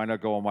when I was trying to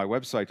go on my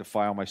website to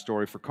file my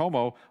story for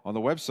KOMO on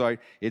the website,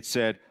 it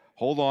said,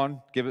 hold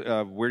on,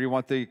 where do you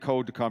want the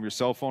code to come, your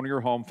cell phone or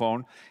your home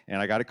phone?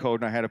 And I got a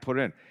code and I had to put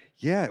it in.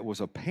 Yeah, it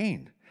was a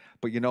pain.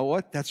 But you know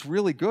what? That's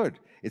really good.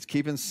 It's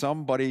keeping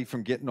somebody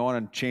from getting on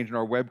and changing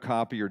our web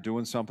copy or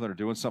doing something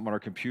on our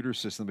computer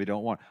system we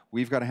don't want.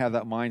 We've got to have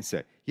that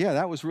mindset. Yeah,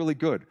 that was really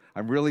good.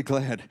 I'm really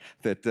glad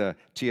that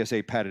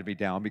TSA patted me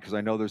down because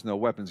I know there's no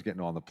weapons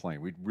getting on the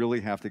plane. We really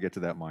have to get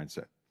to that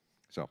mindset.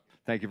 So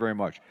thank you very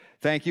much.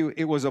 Thank you.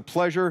 It was a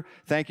pleasure.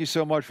 Thank you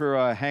so much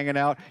for hanging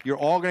out. You're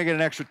all going to get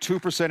an extra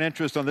 2%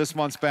 interest on this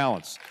month's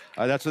balance.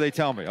 That's what they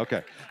tell me.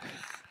 Okay.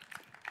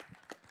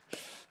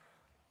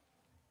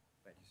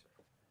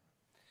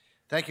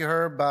 Thank you,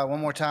 Herb. One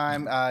more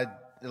time. A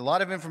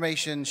lot of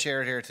information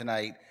shared here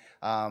tonight.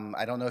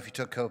 I don't know if you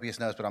took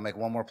copious notes, but I'll make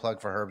one more plug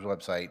for Herb's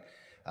website,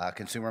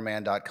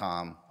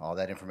 consumerman.com. All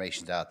that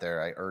information's out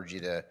there. I urge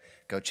you to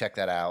go check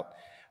that out.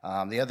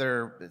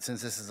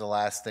 Since this is the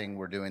last thing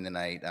we're doing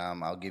tonight,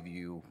 I'll give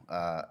you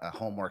a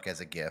homework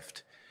as a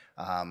gift.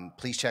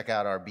 Please check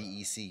out our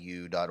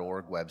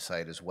BECU.org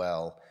website as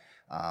well.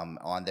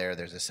 On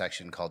there's a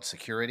section called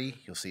Security.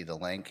 You'll see the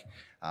link.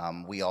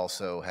 We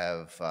also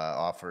have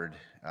offered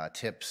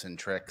tips and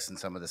tricks and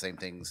some of the same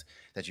things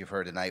that you've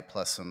heard tonight,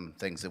 plus some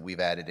things that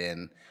we've added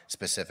in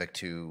specific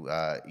to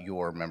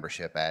your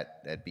membership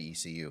at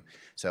BECU.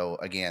 So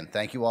again,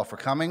 thank you all for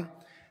coming.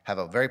 Have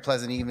a very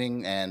pleasant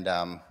evening, and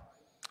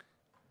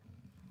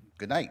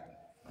good night.